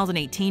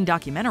 2018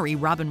 documentary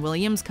Robin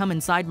Williams Come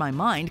Inside My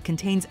Mind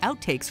contains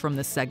outtakes from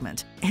this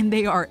segment, and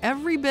they are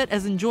every bit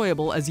as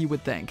enjoyable as you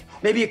would think.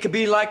 Maybe it could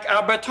be like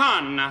a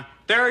baton.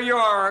 There you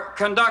are,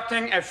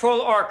 conducting a full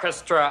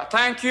orchestra.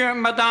 Thank you,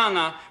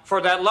 Madonna,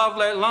 for that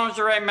lovely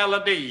lingerie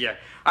melody.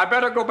 I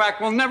better go back.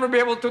 We'll never be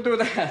able to do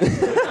that.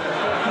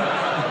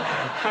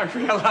 I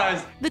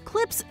realized. The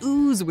clips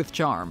ooze with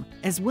charm,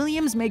 as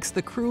Williams makes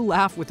the crew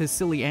laugh with his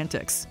silly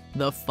antics.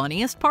 The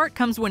funniest part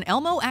comes when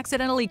Elmo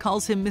accidentally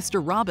calls him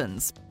Mr.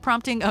 Robbins,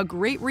 prompting a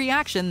great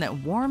reaction that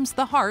warms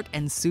the heart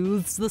and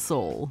soothes the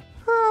soul.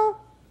 Oh,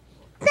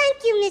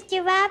 thank you,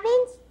 Mr.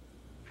 Robbins.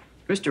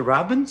 Mr.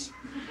 Robbins?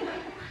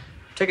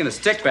 Taking the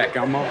stick back,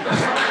 Elmo.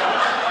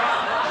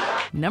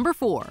 Number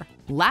 4,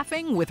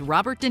 Laughing with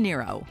Robert De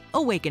Niro,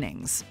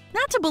 Awakenings.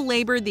 Not to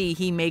belabor the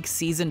he makes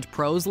seasoned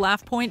pros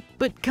laugh point,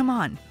 but come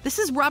on, this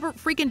is Robert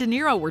freaking De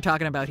Niro we're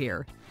talking about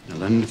here. Now,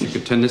 Lennon, if you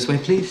could turn this way,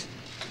 please.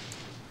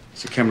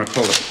 It's a camera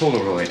called a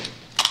Polaroid.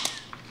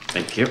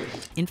 Thank you.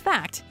 In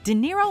fact, De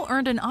Niro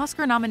earned an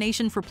Oscar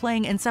nomination for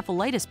playing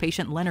encephalitis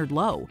patient Leonard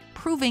Lowe,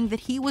 proving that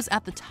he was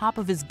at the top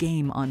of his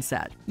game on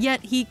set.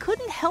 Yet he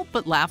couldn't help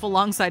but laugh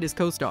alongside his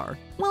co-star.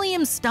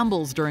 Williams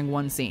stumbles during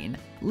one scene,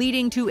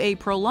 leading to a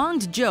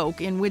prolonged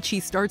joke in which he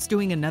starts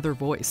doing another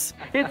voice.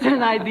 It's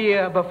an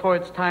idea before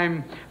it's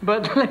time,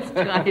 but let's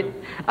try it.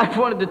 I've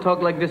wanted to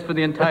talk like this for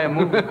the entire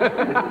movie.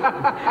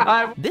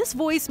 This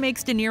voice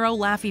makes De Niro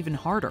laugh even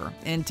harder,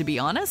 and to be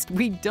honest,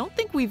 we don't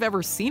think we've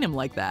ever seen him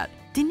like that.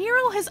 De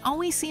Niro has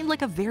always seemed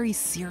like a very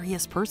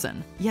serious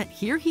person, yet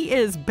here he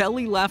is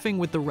belly laughing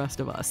with the rest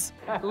of us.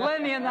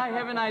 Lenny and I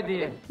have an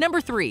idea.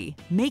 Number 3,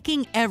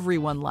 Making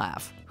Everyone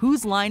Laugh.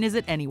 Whose Line Is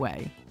It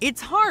Anyway?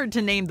 It's hard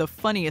to name the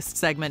funniest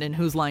segment in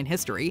Whose Line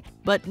history,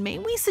 but may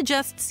we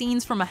suggest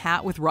scenes from A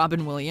Hat with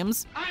Robin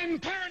Williams? I'm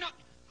paranoid.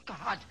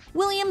 God.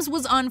 Williams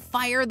was on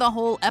fire the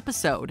whole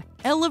episode,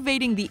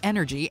 elevating the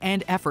energy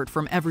and effort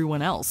from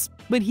everyone else.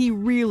 but he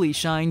really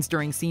shines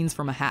during scenes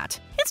from a hat.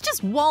 It's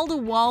just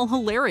wall-to-wall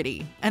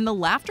hilarity, and the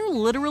laughter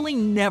literally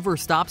never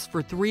stops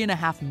for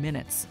 3.5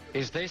 minutes.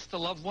 Is this the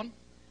loved one?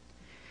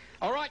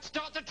 All right,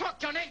 start the truck,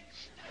 Johnny.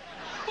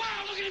 Wow,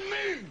 look at him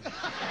move!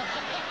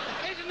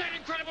 Isn't that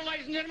incredible,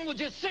 ladies and gentlemen? With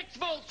just 6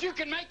 volts, you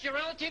can make your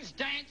relatives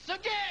dance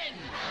again!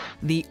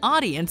 The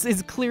audience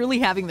is clearly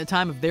having the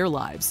time of their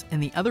lives,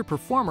 and the other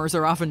performers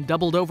are often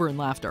doubled over in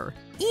laughter.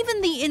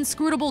 Even the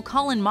inscrutable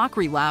Colin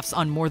Mockery laughs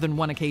on more than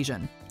one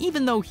occasion,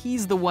 even though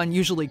he's the one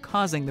usually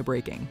causing the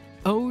breaking.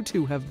 Oh,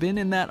 to have been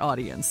in that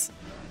audience.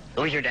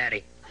 Who's your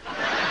daddy?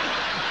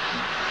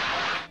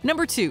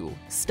 Number 2,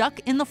 Stuck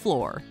in the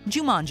Floor,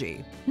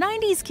 Jumanji.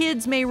 90s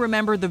kids may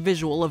remember the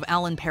visual of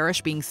Alan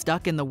Parrish being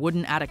stuck in the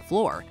wooden attic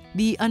floor,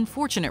 the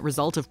unfortunate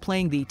result of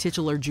playing the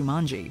titular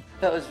Jumanji.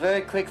 That was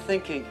very quick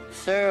thinking.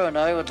 Sarah and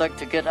I would like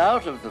to get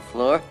out of the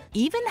floor.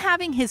 Even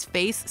having his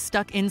face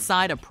stuck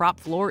inside a prop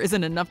floor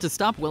isn't enough to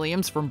stop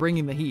Williams from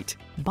bringing the heat.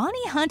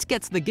 Bonnie Hunt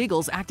gets the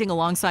giggles acting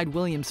alongside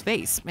Williams'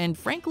 face, and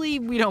frankly,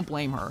 we don't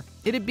blame her.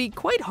 It'd be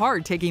quite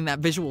hard taking that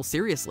visual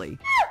seriously.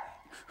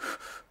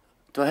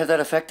 Do I have that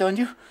effect on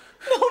you?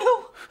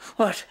 No.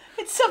 What?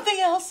 It's something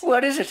else.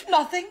 What is it?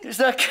 Nothing. It's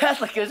not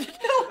Catholic, is it?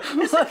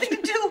 No, it's nothing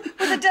to do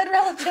with a dead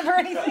relative or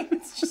anything.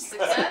 It's just...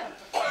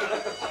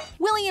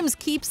 Williams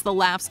keeps the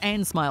laughs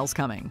and smiles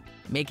coming,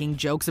 making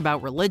jokes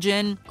about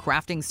religion,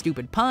 crafting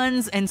stupid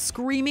puns, and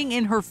screaming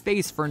in her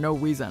face for no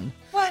reason.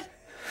 What?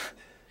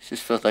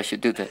 Just felt I should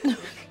do that.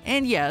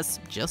 And yes,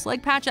 just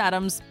like Patch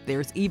Adams,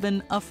 there's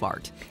even a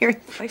fart.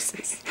 Hearing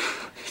voices.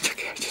 It's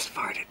okay, I just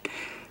farted.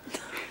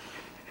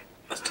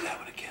 Let's do that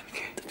one again,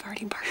 okay? The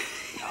farting part.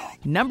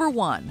 Number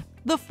 1,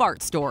 The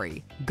Fart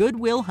Story, Good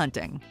Will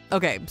Hunting.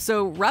 Okay,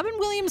 so Robin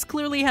Williams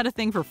clearly had a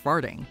thing for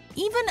farting.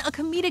 Even a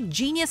comedic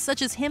genius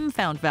such as him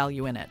found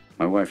value in it.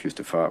 My wife used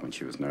to fart when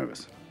she was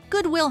nervous.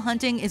 Good Will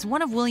Hunting is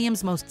one of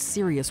Williams' most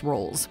serious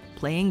roles,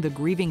 playing the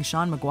grieving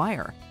Sean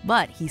McGuire.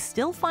 But he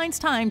still finds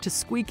time to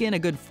squeak in a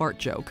good fart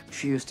joke.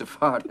 She used to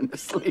fart in her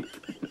sleep.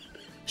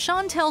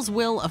 Sean tells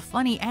Will a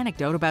funny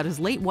anecdote about his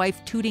late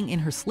wife tooting in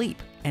her sleep,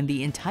 and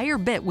the entire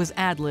bit was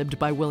ad-libbed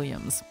by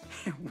Williams.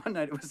 One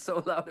night it was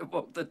so loud it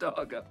woke the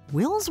dog up.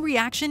 Will's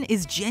reaction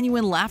is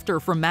genuine laughter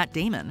from Matt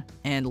Damon,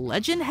 and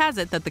legend has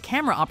it that the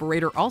camera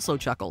operator also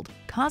chuckled,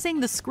 causing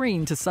the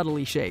screen to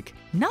subtly shake.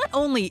 Not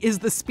only is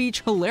the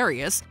speech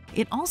hilarious,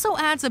 it also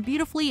adds a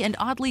beautifully and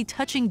oddly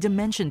touching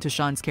dimension to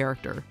Sean's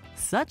character.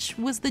 Such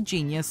was the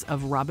genius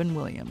of Robin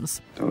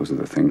Williams. Those are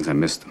the things I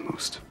miss the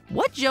most.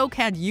 What joke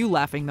had you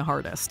laughing the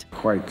hardest?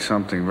 Quite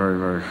something very,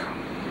 very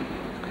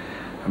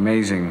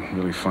amazing,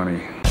 really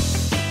funny.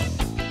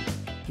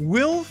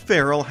 Will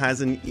Ferrell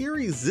has an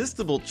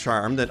irresistible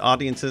charm that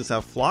audiences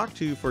have flocked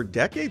to for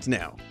decades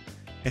now.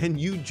 And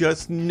you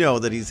just know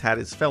that he's had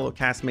his fellow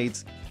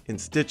castmates in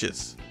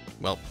stitches.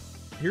 Well,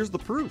 here's the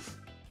proof.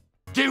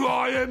 Do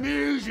I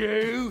amuse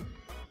you?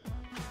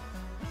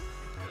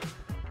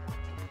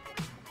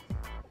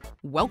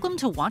 Welcome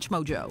to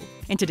WatchMojo,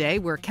 and today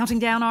we're counting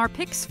down our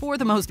picks for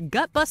the most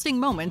gut-busting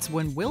moments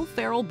when Will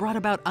Ferrell brought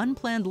about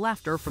unplanned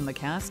laughter from the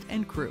cast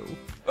and crew.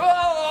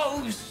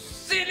 Oh,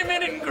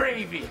 cinnamon and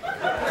gravy.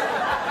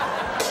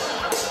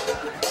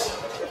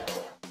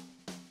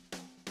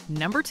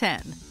 Number 10,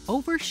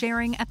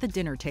 Oversharing at the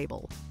Dinner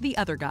Table, The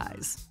Other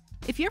Guys.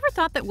 If you ever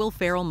thought that Will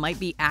Ferrell might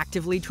be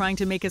actively trying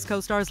to make his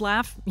co-stars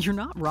laugh, you're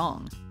not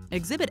wrong.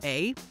 Exhibit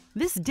A,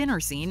 this dinner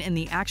scene in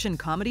the action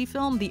comedy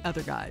film The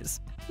Other Guys.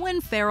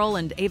 When Ferrell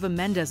and Eva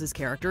Mendes's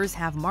characters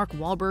have Mark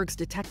Wahlberg's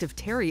Detective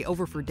Terry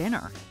over for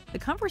dinner, the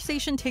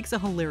conversation takes a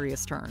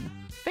hilarious turn.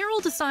 Ferrell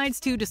decides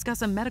to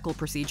discuss a medical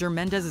procedure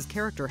Mendes's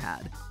character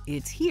had.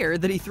 It's here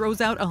that he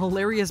throws out a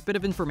hilarious bit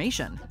of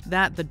information,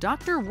 that the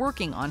doctor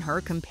working on her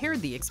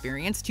compared the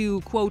experience to,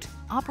 quote,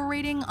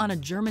 operating on a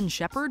German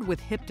Shepherd with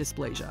hip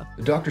dysplasia.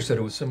 The doctor said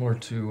it was similar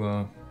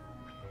to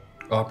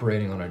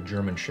operating on a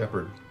German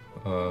Shepherd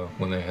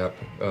when they have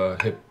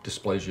hip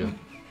dysplasia.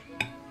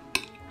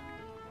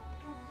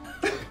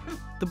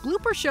 The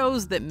blooper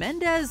shows that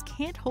Mendes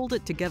can't hold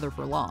it together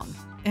for long,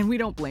 and we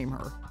don't blame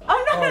her.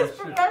 I'm not as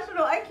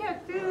professional. I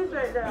can't do this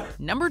right now.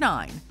 Number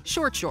 9,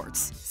 Short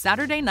Shorts,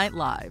 Saturday Night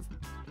Live.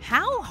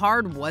 How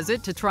hard was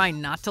it to try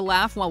not to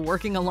laugh while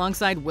working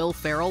alongside Will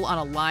Ferrell on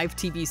a live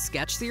TV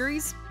sketch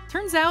series?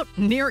 Turns out,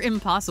 near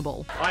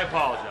impossible. I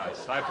apologize.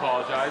 Why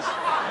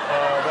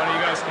don't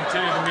you guys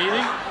continue the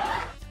meeting?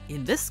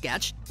 In this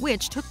sketch,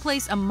 which took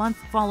place a month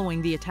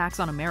following the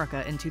attacks on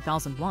America in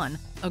 2001,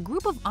 a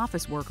group of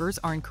office workers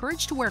are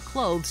encouraged to wear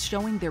clothes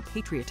showing their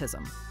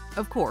patriotism.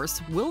 Of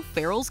course, Will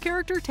Ferrell's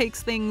character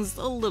takes things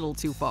a little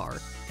too far.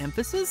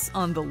 Emphasis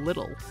on the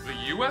little.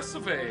 The US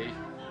of A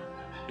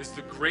is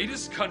the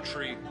greatest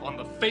country on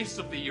the face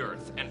of the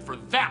earth, and for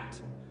that,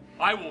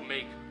 I will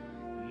make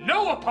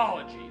no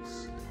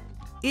apologies.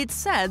 It's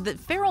said that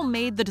Ferrell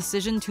made the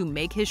decision to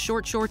make his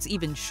short shorts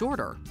even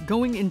shorter,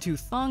 going into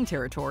thong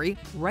territory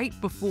right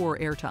before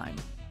airtime.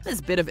 This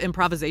bit of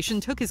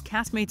improvisation took his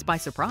castmates by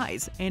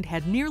surprise and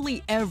had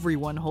nearly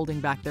everyone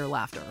holding back their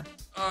laughter.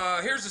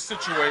 Here's the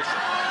situation.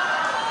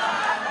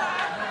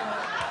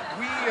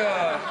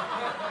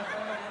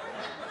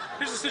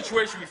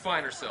 situation we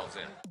find ourselves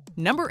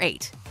in. Number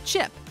 8.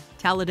 Chip,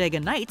 Talladega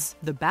Nights,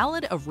 The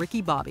Ballad of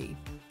Ricky Bobby.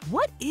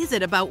 What is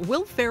it about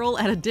Will Ferrell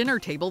at a dinner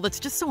table that's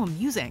just so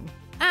amusing?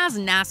 As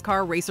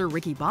NASCAR racer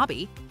Ricky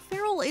Bobby,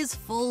 Ferrell is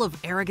full of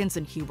arrogance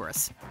and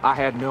hubris. I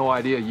had no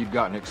idea you'd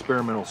gotten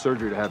experimental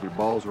surgery to have your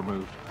balls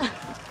removed.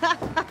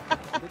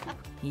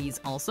 He's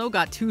also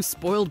got 2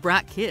 spoiled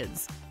brat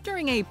kids.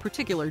 During a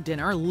particular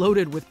dinner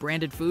loaded with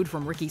branded food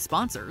from Ricky's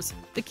sponsors,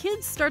 the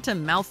kids start to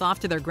mouth off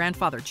to their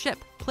grandfather Chip,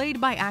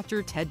 played by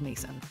actor Ted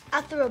Mason.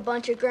 I threw a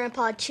bunch of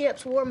Grandpa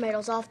Chip's war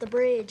medals off the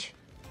bridge.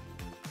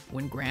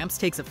 When Gramps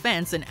takes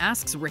offense and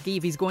asks Ricky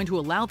if he's going to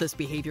allow this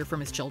behavior from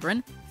his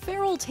children,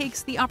 Ferrell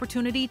takes the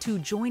opportunity to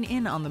join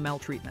in on the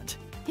maltreatment.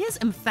 His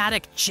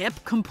emphatic Chip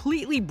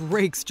completely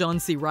breaks John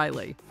C.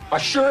 Reilly. I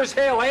sure as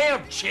hell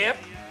am, Chip!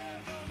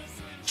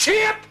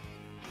 Chip!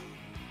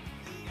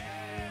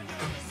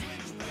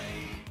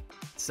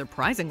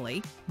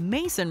 Surprisingly,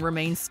 Mason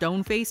remains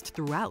stone-faced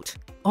throughout,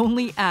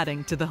 only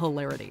adding to the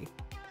hilarity.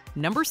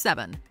 Number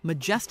 7.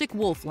 Majestic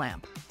Wolf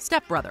Lamp,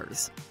 Step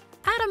Brothers.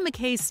 Adam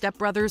McKay's Step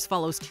Brothers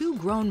follows 2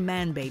 grown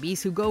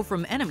man-babies who go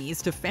from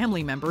enemies to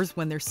family members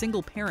when their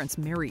single parents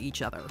marry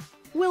each other.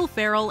 Will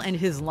Ferrell and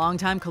his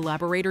longtime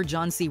collaborator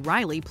John C.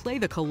 Reilly play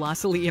the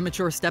colossally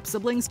immature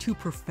step-siblings to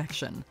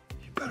perfection.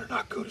 You better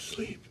not go to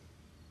sleep.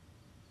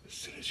 As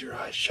soon as your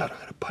eyes shut, I'm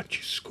gonna punch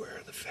you square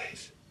in the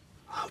face.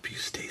 I hope you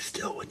stay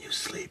still when you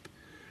sleep,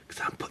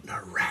 because I'm putting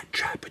a rat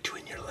trap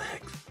between your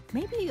legs.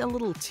 Maybe a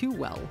little too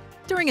well.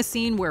 During a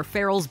scene where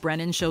Ferrell's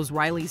Brennan shows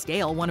Riley's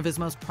Dale one of his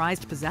most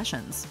prized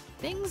possessions,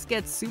 things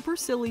get super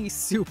silly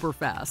super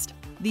fast.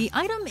 The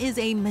item is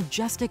a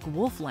majestic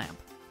wolf lamp,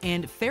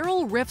 and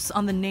Ferrell riffs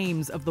on the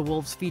names of the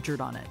wolves featured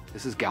on it.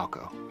 This is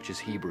Galco, which is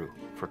Hebrew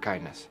for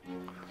kindness.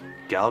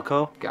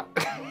 Galco?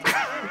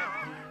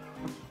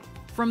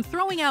 From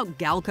throwing out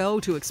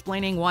Galco to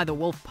explaining why the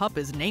wolf pup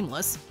is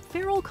nameless,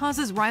 Ferrell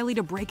causes Riley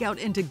to break out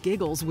into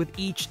giggles with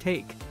each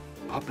take.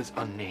 Pup is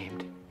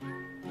unnamed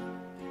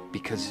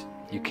because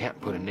you can't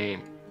put a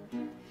name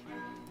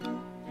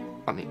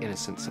on the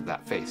innocence of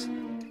that face.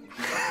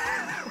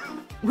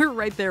 We're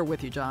right there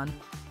with you, John.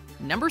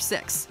 Number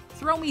 6.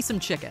 Throw Me Some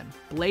Chicken,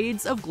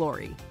 Blades of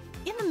Glory.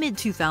 In the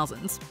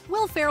mid-2000s,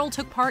 Will Ferrell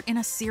took part in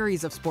a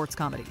series of sports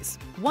comedies,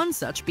 one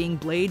such being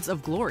Blades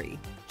of Glory.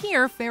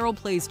 Here, Ferrell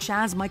plays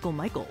Chaz Michael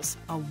Michaels,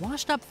 a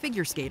washed-up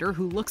figure skater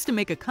who looks to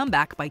make a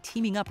comeback by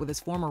teaming up with his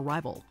former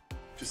rival.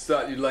 Just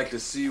thought you'd like to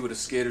see what a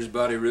skater's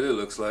body really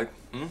looks like.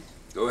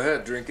 Go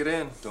ahead, drink it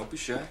in. Don't be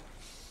shy.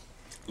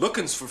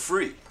 Looking's for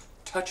free.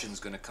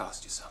 Touching's gonna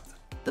cost you something.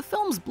 The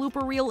film's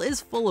blooper reel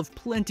is full of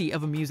plenty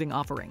of amusing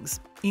offerings,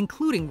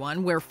 including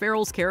one where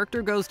Ferrell's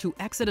character goes to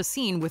exit a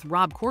scene with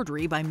Rob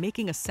Corddry by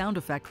making a sound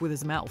effect with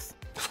his mouth.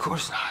 Of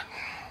course not.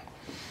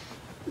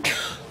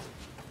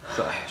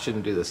 Sorry, I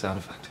shouldn't do the sound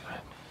effect.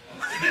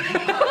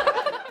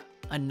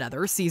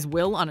 Another sees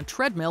Will on a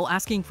treadmill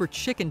asking for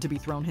chicken to be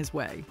thrown his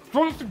way.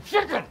 Throw some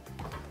chicken!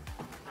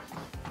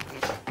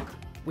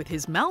 With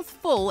his mouth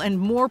full and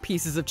more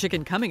pieces of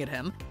chicken coming at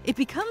him, it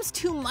becomes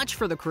too much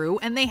for the crew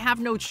and they have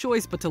no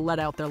choice but to let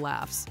out their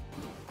laughs.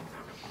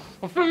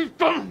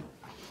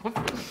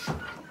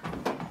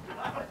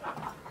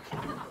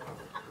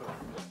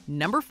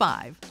 Number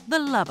 5. The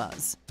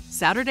Lovas,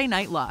 Saturday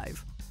Night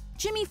Live.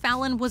 Jimmy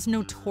Fallon was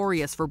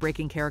notorious for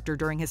breaking character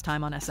during his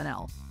time on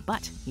SNL,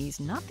 but he's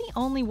not the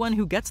only one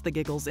who gets the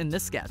giggles in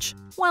this sketch.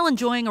 While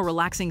enjoying a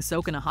relaxing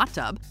soak in a hot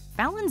tub,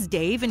 Fallon's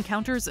Dave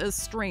encounters a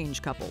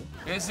strange couple.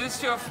 Is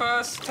this your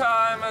first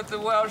time at the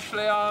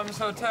Welshly Arms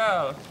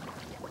Hotel?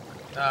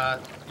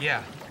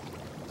 Yeah.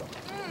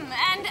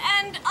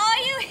 And are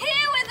you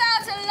here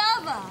without a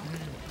lover?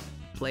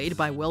 Played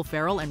by Will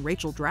Ferrell and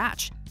Rachel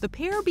Dratch, the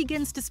pair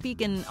begins to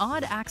speak in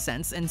odd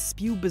accents and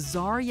spew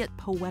bizarre yet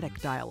poetic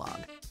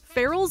dialogue.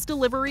 Ferrell's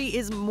delivery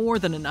is more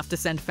than enough to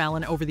send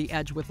Fallon over the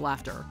edge with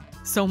laughter.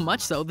 So much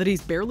so that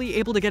he's barely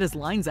able to get his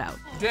lines out.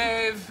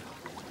 Dave.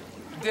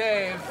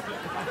 David.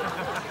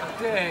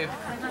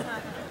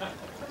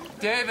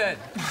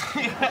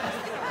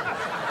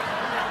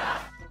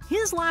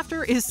 His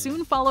laughter is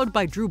soon followed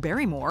by Drew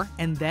Barrymore,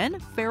 and then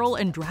Ferrell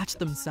and Dratch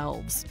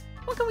themselves.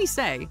 What can we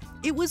say?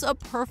 It was a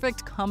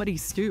perfect comedy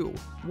stew,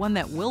 one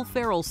that Will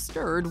Ferrell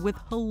stirred with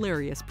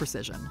hilarious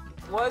precision.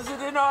 Was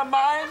it in our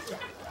minds?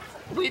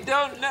 We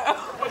don't know.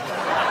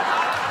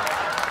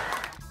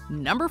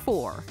 Number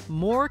 4.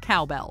 More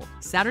Cowbell,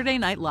 Saturday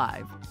Night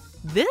Live.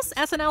 This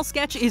SNL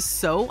sketch is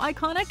so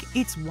iconic,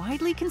 it's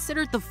widely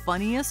considered the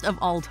funniest of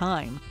all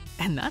time.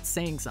 And that's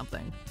saying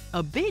something.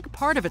 A big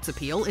part of its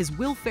appeal is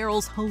Will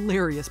Ferrell's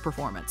hilarious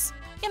performance.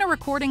 In a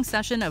recording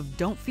session of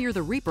Don't Fear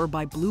the Reaper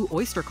by Blue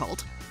Oyster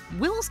Cult,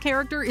 Will's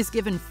character is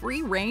given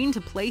free rein to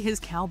play his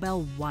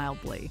cowbell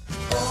wildly.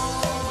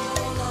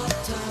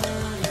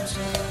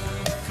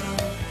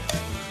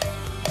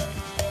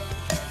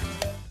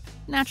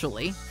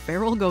 Naturally,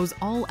 Ferrell goes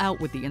all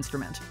out with the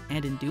instrument,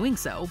 and in doing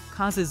so,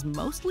 causes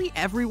mostly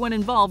everyone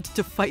involved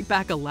to fight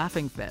back a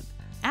laughing fit.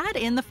 Add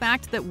in the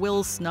fact that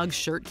Will's snug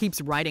shirt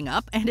keeps riding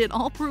up, and it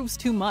all proves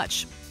too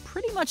much.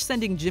 pretty much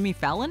sending Jimmy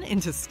Fallon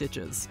into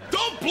stitches.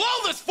 Don't blow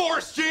this for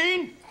us,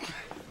 Gene!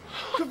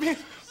 Quit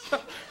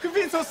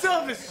being so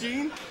selfish,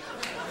 Gene.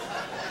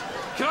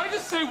 Can I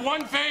just say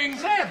one thing?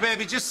 Say it,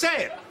 baby, just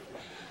say it.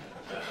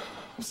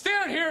 I'm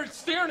standing here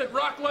staring at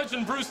rock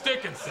legend Bruce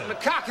Dickinson. The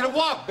cock and a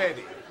walk,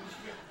 baby.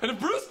 And if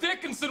Bruce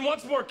Dickinson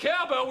wants more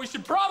cowbell, we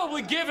should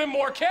probably give him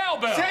more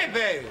cowbell. Say it,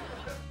 baby.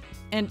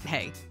 And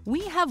hey,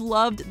 we have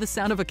loved the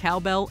sound of a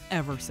cowbell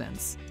ever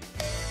since.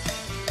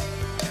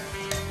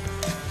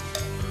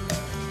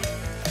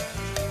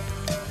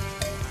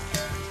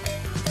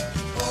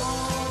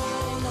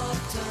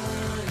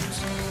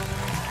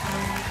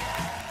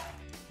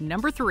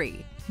 Number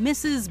 3,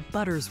 Mrs.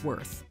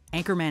 Buttersworth.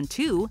 Anchorman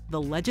 2,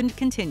 The Legend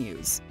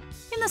Continues.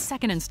 In the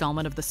second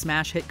installment of the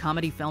smash hit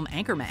comedy film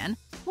Anchorman,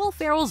 Will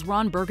Ferrell's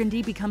Ron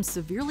Burgundy becomes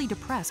severely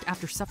depressed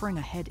after suffering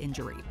a head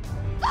injury.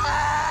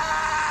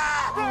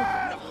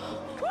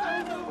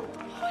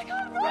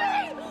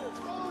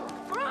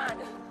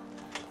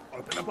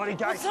 Open up, buddy,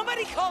 guys. Will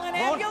somebody call an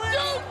ambulance?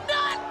 Do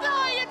not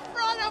die in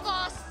front of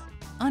us!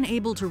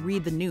 Unable to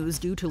read the news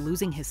due to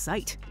losing his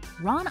sight,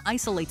 Ron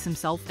isolates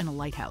himself in a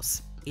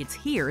lighthouse. It's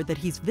here that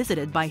he's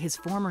visited by his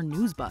former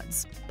news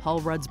buds, Paul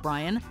Rudd's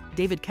Brian,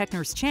 David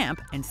Koechner's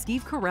Champ, and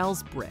Steve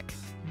Carell's Brick.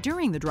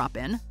 During the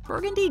drop-in,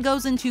 Burgundy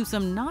goes into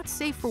some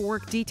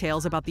not-safe-for-work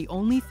details about the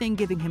only thing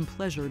giving him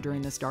pleasure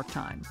during this dark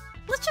time.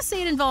 Let's just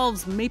say it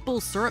involves maple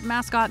syrup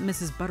mascot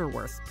Mrs.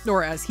 Butterworth,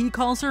 or as he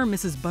calls her,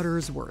 Mrs.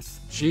 Buttersworth.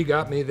 She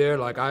got me there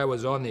like I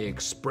was on the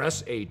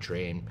Express A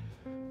train.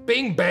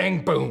 Bing,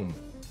 bang, boom.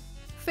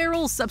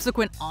 Ferrell's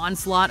subsequent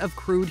onslaught of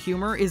crude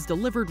humor is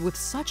delivered with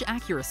such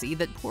accuracy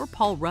that poor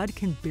Paul Rudd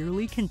can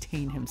barely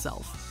contain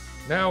himself.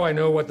 Now I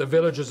know what the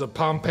villagers of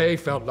Pompeii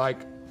felt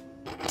like.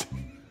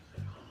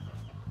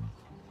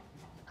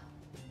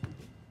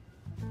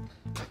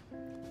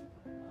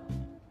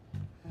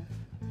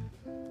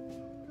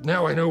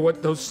 Now I know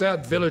what those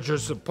sad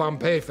villagers of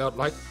Pompeii felt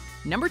like.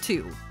 Number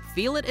 2,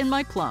 Feel It in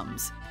My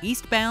Plums,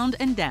 Eastbound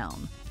and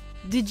Down.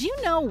 Did you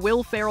know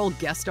Will Ferrell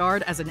guest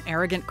starred as an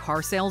arrogant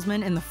car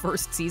salesman in the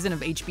first season of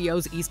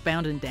HBO's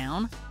Eastbound and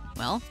Down?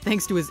 Well,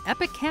 thanks to his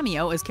epic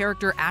cameo as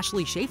character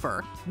Ashley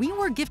Schaefer, we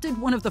were gifted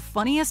one of the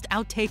funniest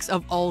outtakes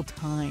of all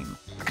time.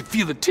 I could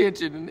feel the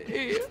tension in the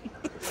air.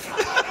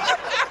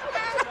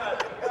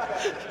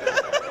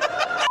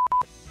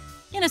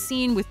 In a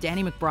scene with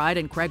Danny McBride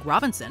and Craig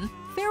Robinson,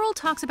 Ferrell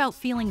talks about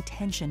feeling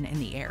tension in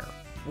the air.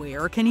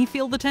 Where can he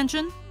feel the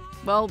tension?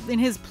 Well, in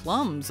his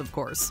plums, of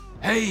course.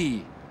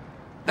 Hey,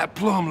 that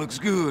plum looks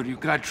good.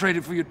 Can I trade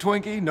it for your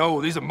Twinkie?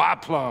 No, these are my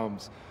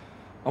plums.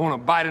 I want to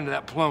bite into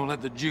that plum and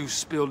let the juice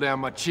spill down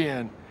my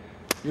chin.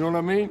 You know what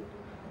I mean?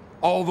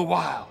 All the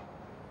while,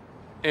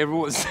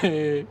 everyone's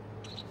saying,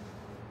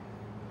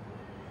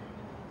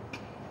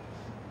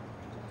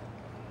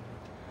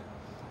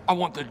 I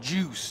want the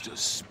juice to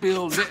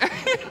spill down.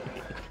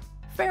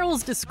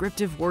 Ferrell's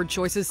descriptive word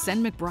choices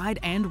send McBride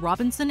and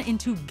Robinson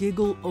into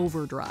giggle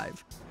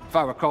overdrive. If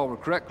I recall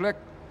correctly,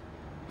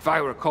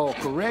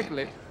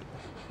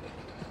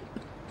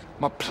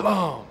 my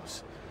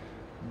plums,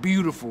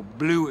 beautiful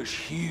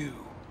bluish hue,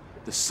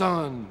 the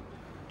sun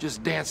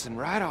just dancing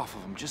right off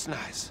of them, just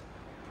nice.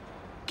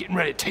 Getting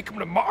ready to take them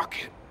to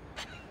market.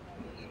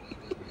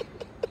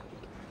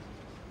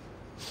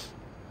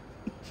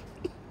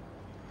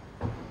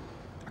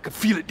 I could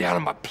feel it down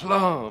in my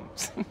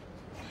plums.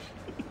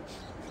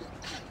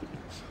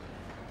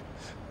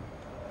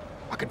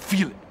 I could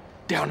feel it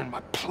down in my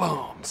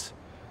plums.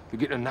 They're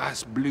getting a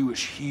nice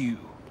bluish hue.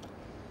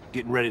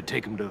 Getting ready to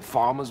take them to the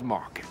farmer's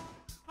market.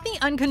 The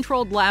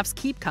uncontrolled laughs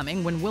keep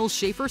coming when Will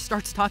Schaefer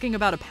starts talking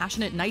about a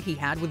passionate night he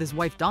had with his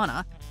wife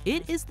Donna.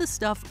 It is the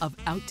stuff of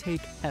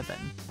outtake heaven.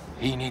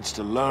 He needs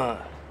to learn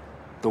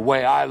the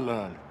way I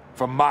learned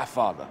from my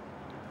father.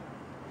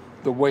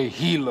 The way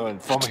he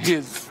learned from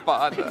his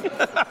father.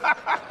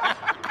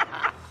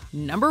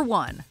 Number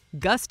 1,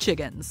 Gus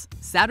Chiggins,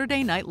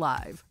 Saturday Night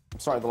Live. I'm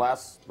sorry, the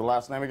last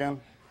name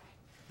again?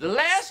 The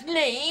last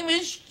name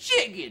is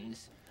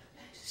Chiggins.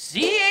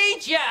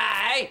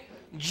 C-H-I-G-G-I-N-S.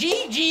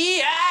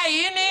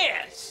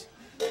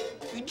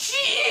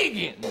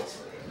 Chiggins.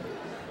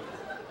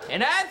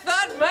 And I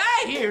thought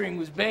my hearing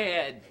was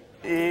bad.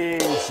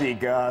 Easy,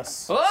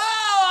 Gus.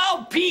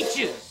 Oh,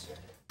 peaches.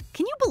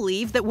 Can you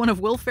believe that one of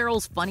Will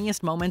Ferrell's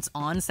funniest moments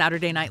on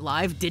Saturday Night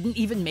Live didn't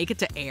even make it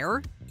to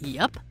air?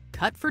 Yup.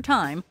 Cut for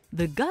time,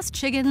 the Gus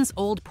Chiggins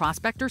Old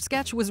Prospector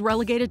sketch was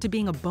relegated to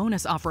being a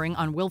bonus offering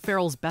on Will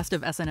Ferrell's Best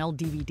of SNL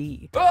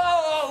DVD.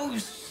 Oh,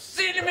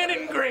 cinnamon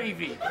and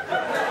gravy.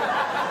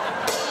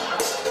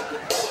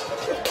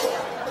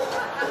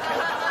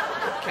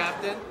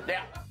 Captain?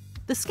 Yeah.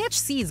 The sketch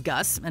sees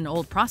Gus, an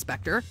old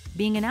prospector,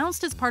 being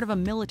announced as part of a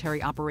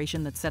military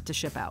operation that's set to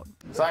ship out.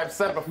 As I've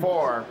said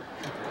before,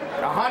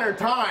 100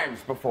 times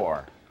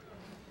before,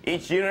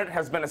 each unit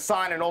has been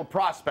assigned an old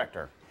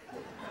prospector.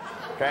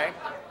 Okay?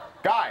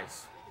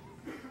 Guys,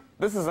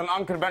 this is an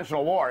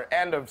unconventional war.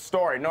 End of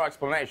story, no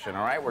explanation,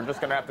 all right? We're just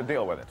gonna have to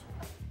deal with it.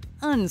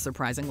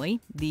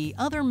 Unsurprisingly, the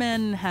other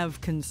men have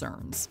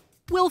concerns.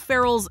 Will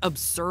Ferrell's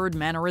absurd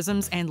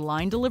mannerisms and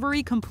line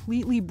delivery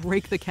completely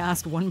break the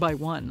cast one by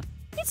one.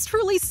 It's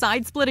truly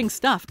side-splitting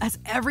stuff as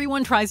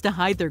everyone tries to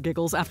hide their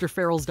giggles after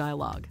Ferrell's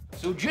dialogue.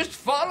 So just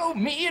follow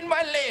me and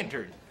my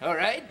lantern, all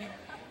right?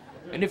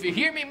 And if you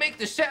hear me make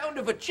the sound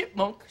of a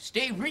chipmunk,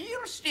 stay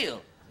real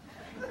still.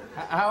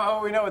 How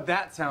will we know what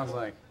that sounds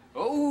like?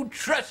 Oh,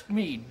 trust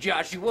me,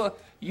 Joshua,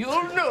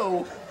 you'll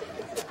know.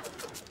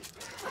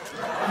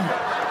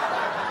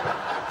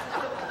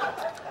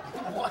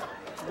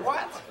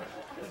 What?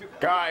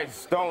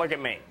 Guys, don't look at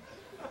me.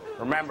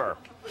 Remember,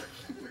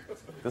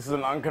 this is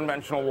an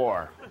unconventional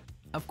war.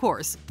 Of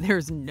course,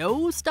 there's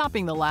no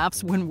stopping the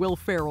laughs when Will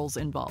Ferrell's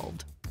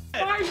involved.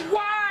 My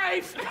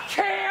wife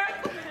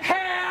can't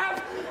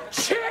have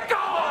chicken!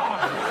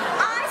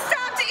 I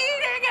stopped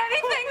eating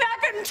anything that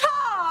can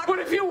talk! But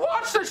if you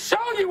watch the show,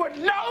 you would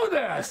know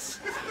this.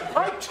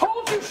 I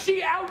told you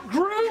she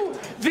outgrew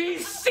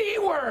these C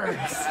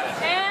words.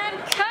 And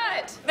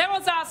cut. That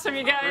was awesome,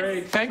 you guys.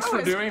 Great. Thanks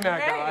for doing that,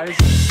 guys.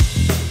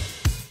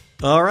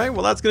 Alright,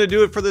 well that's going to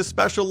do it for this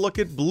special look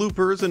at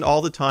bloopers and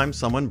all the time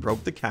someone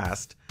broke the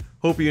cast.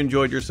 Hope you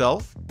enjoyed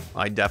yourself.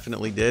 I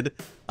definitely did.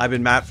 I've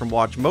been Matt from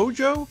Watch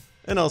Mojo,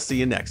 and I'll see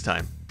you next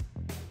time.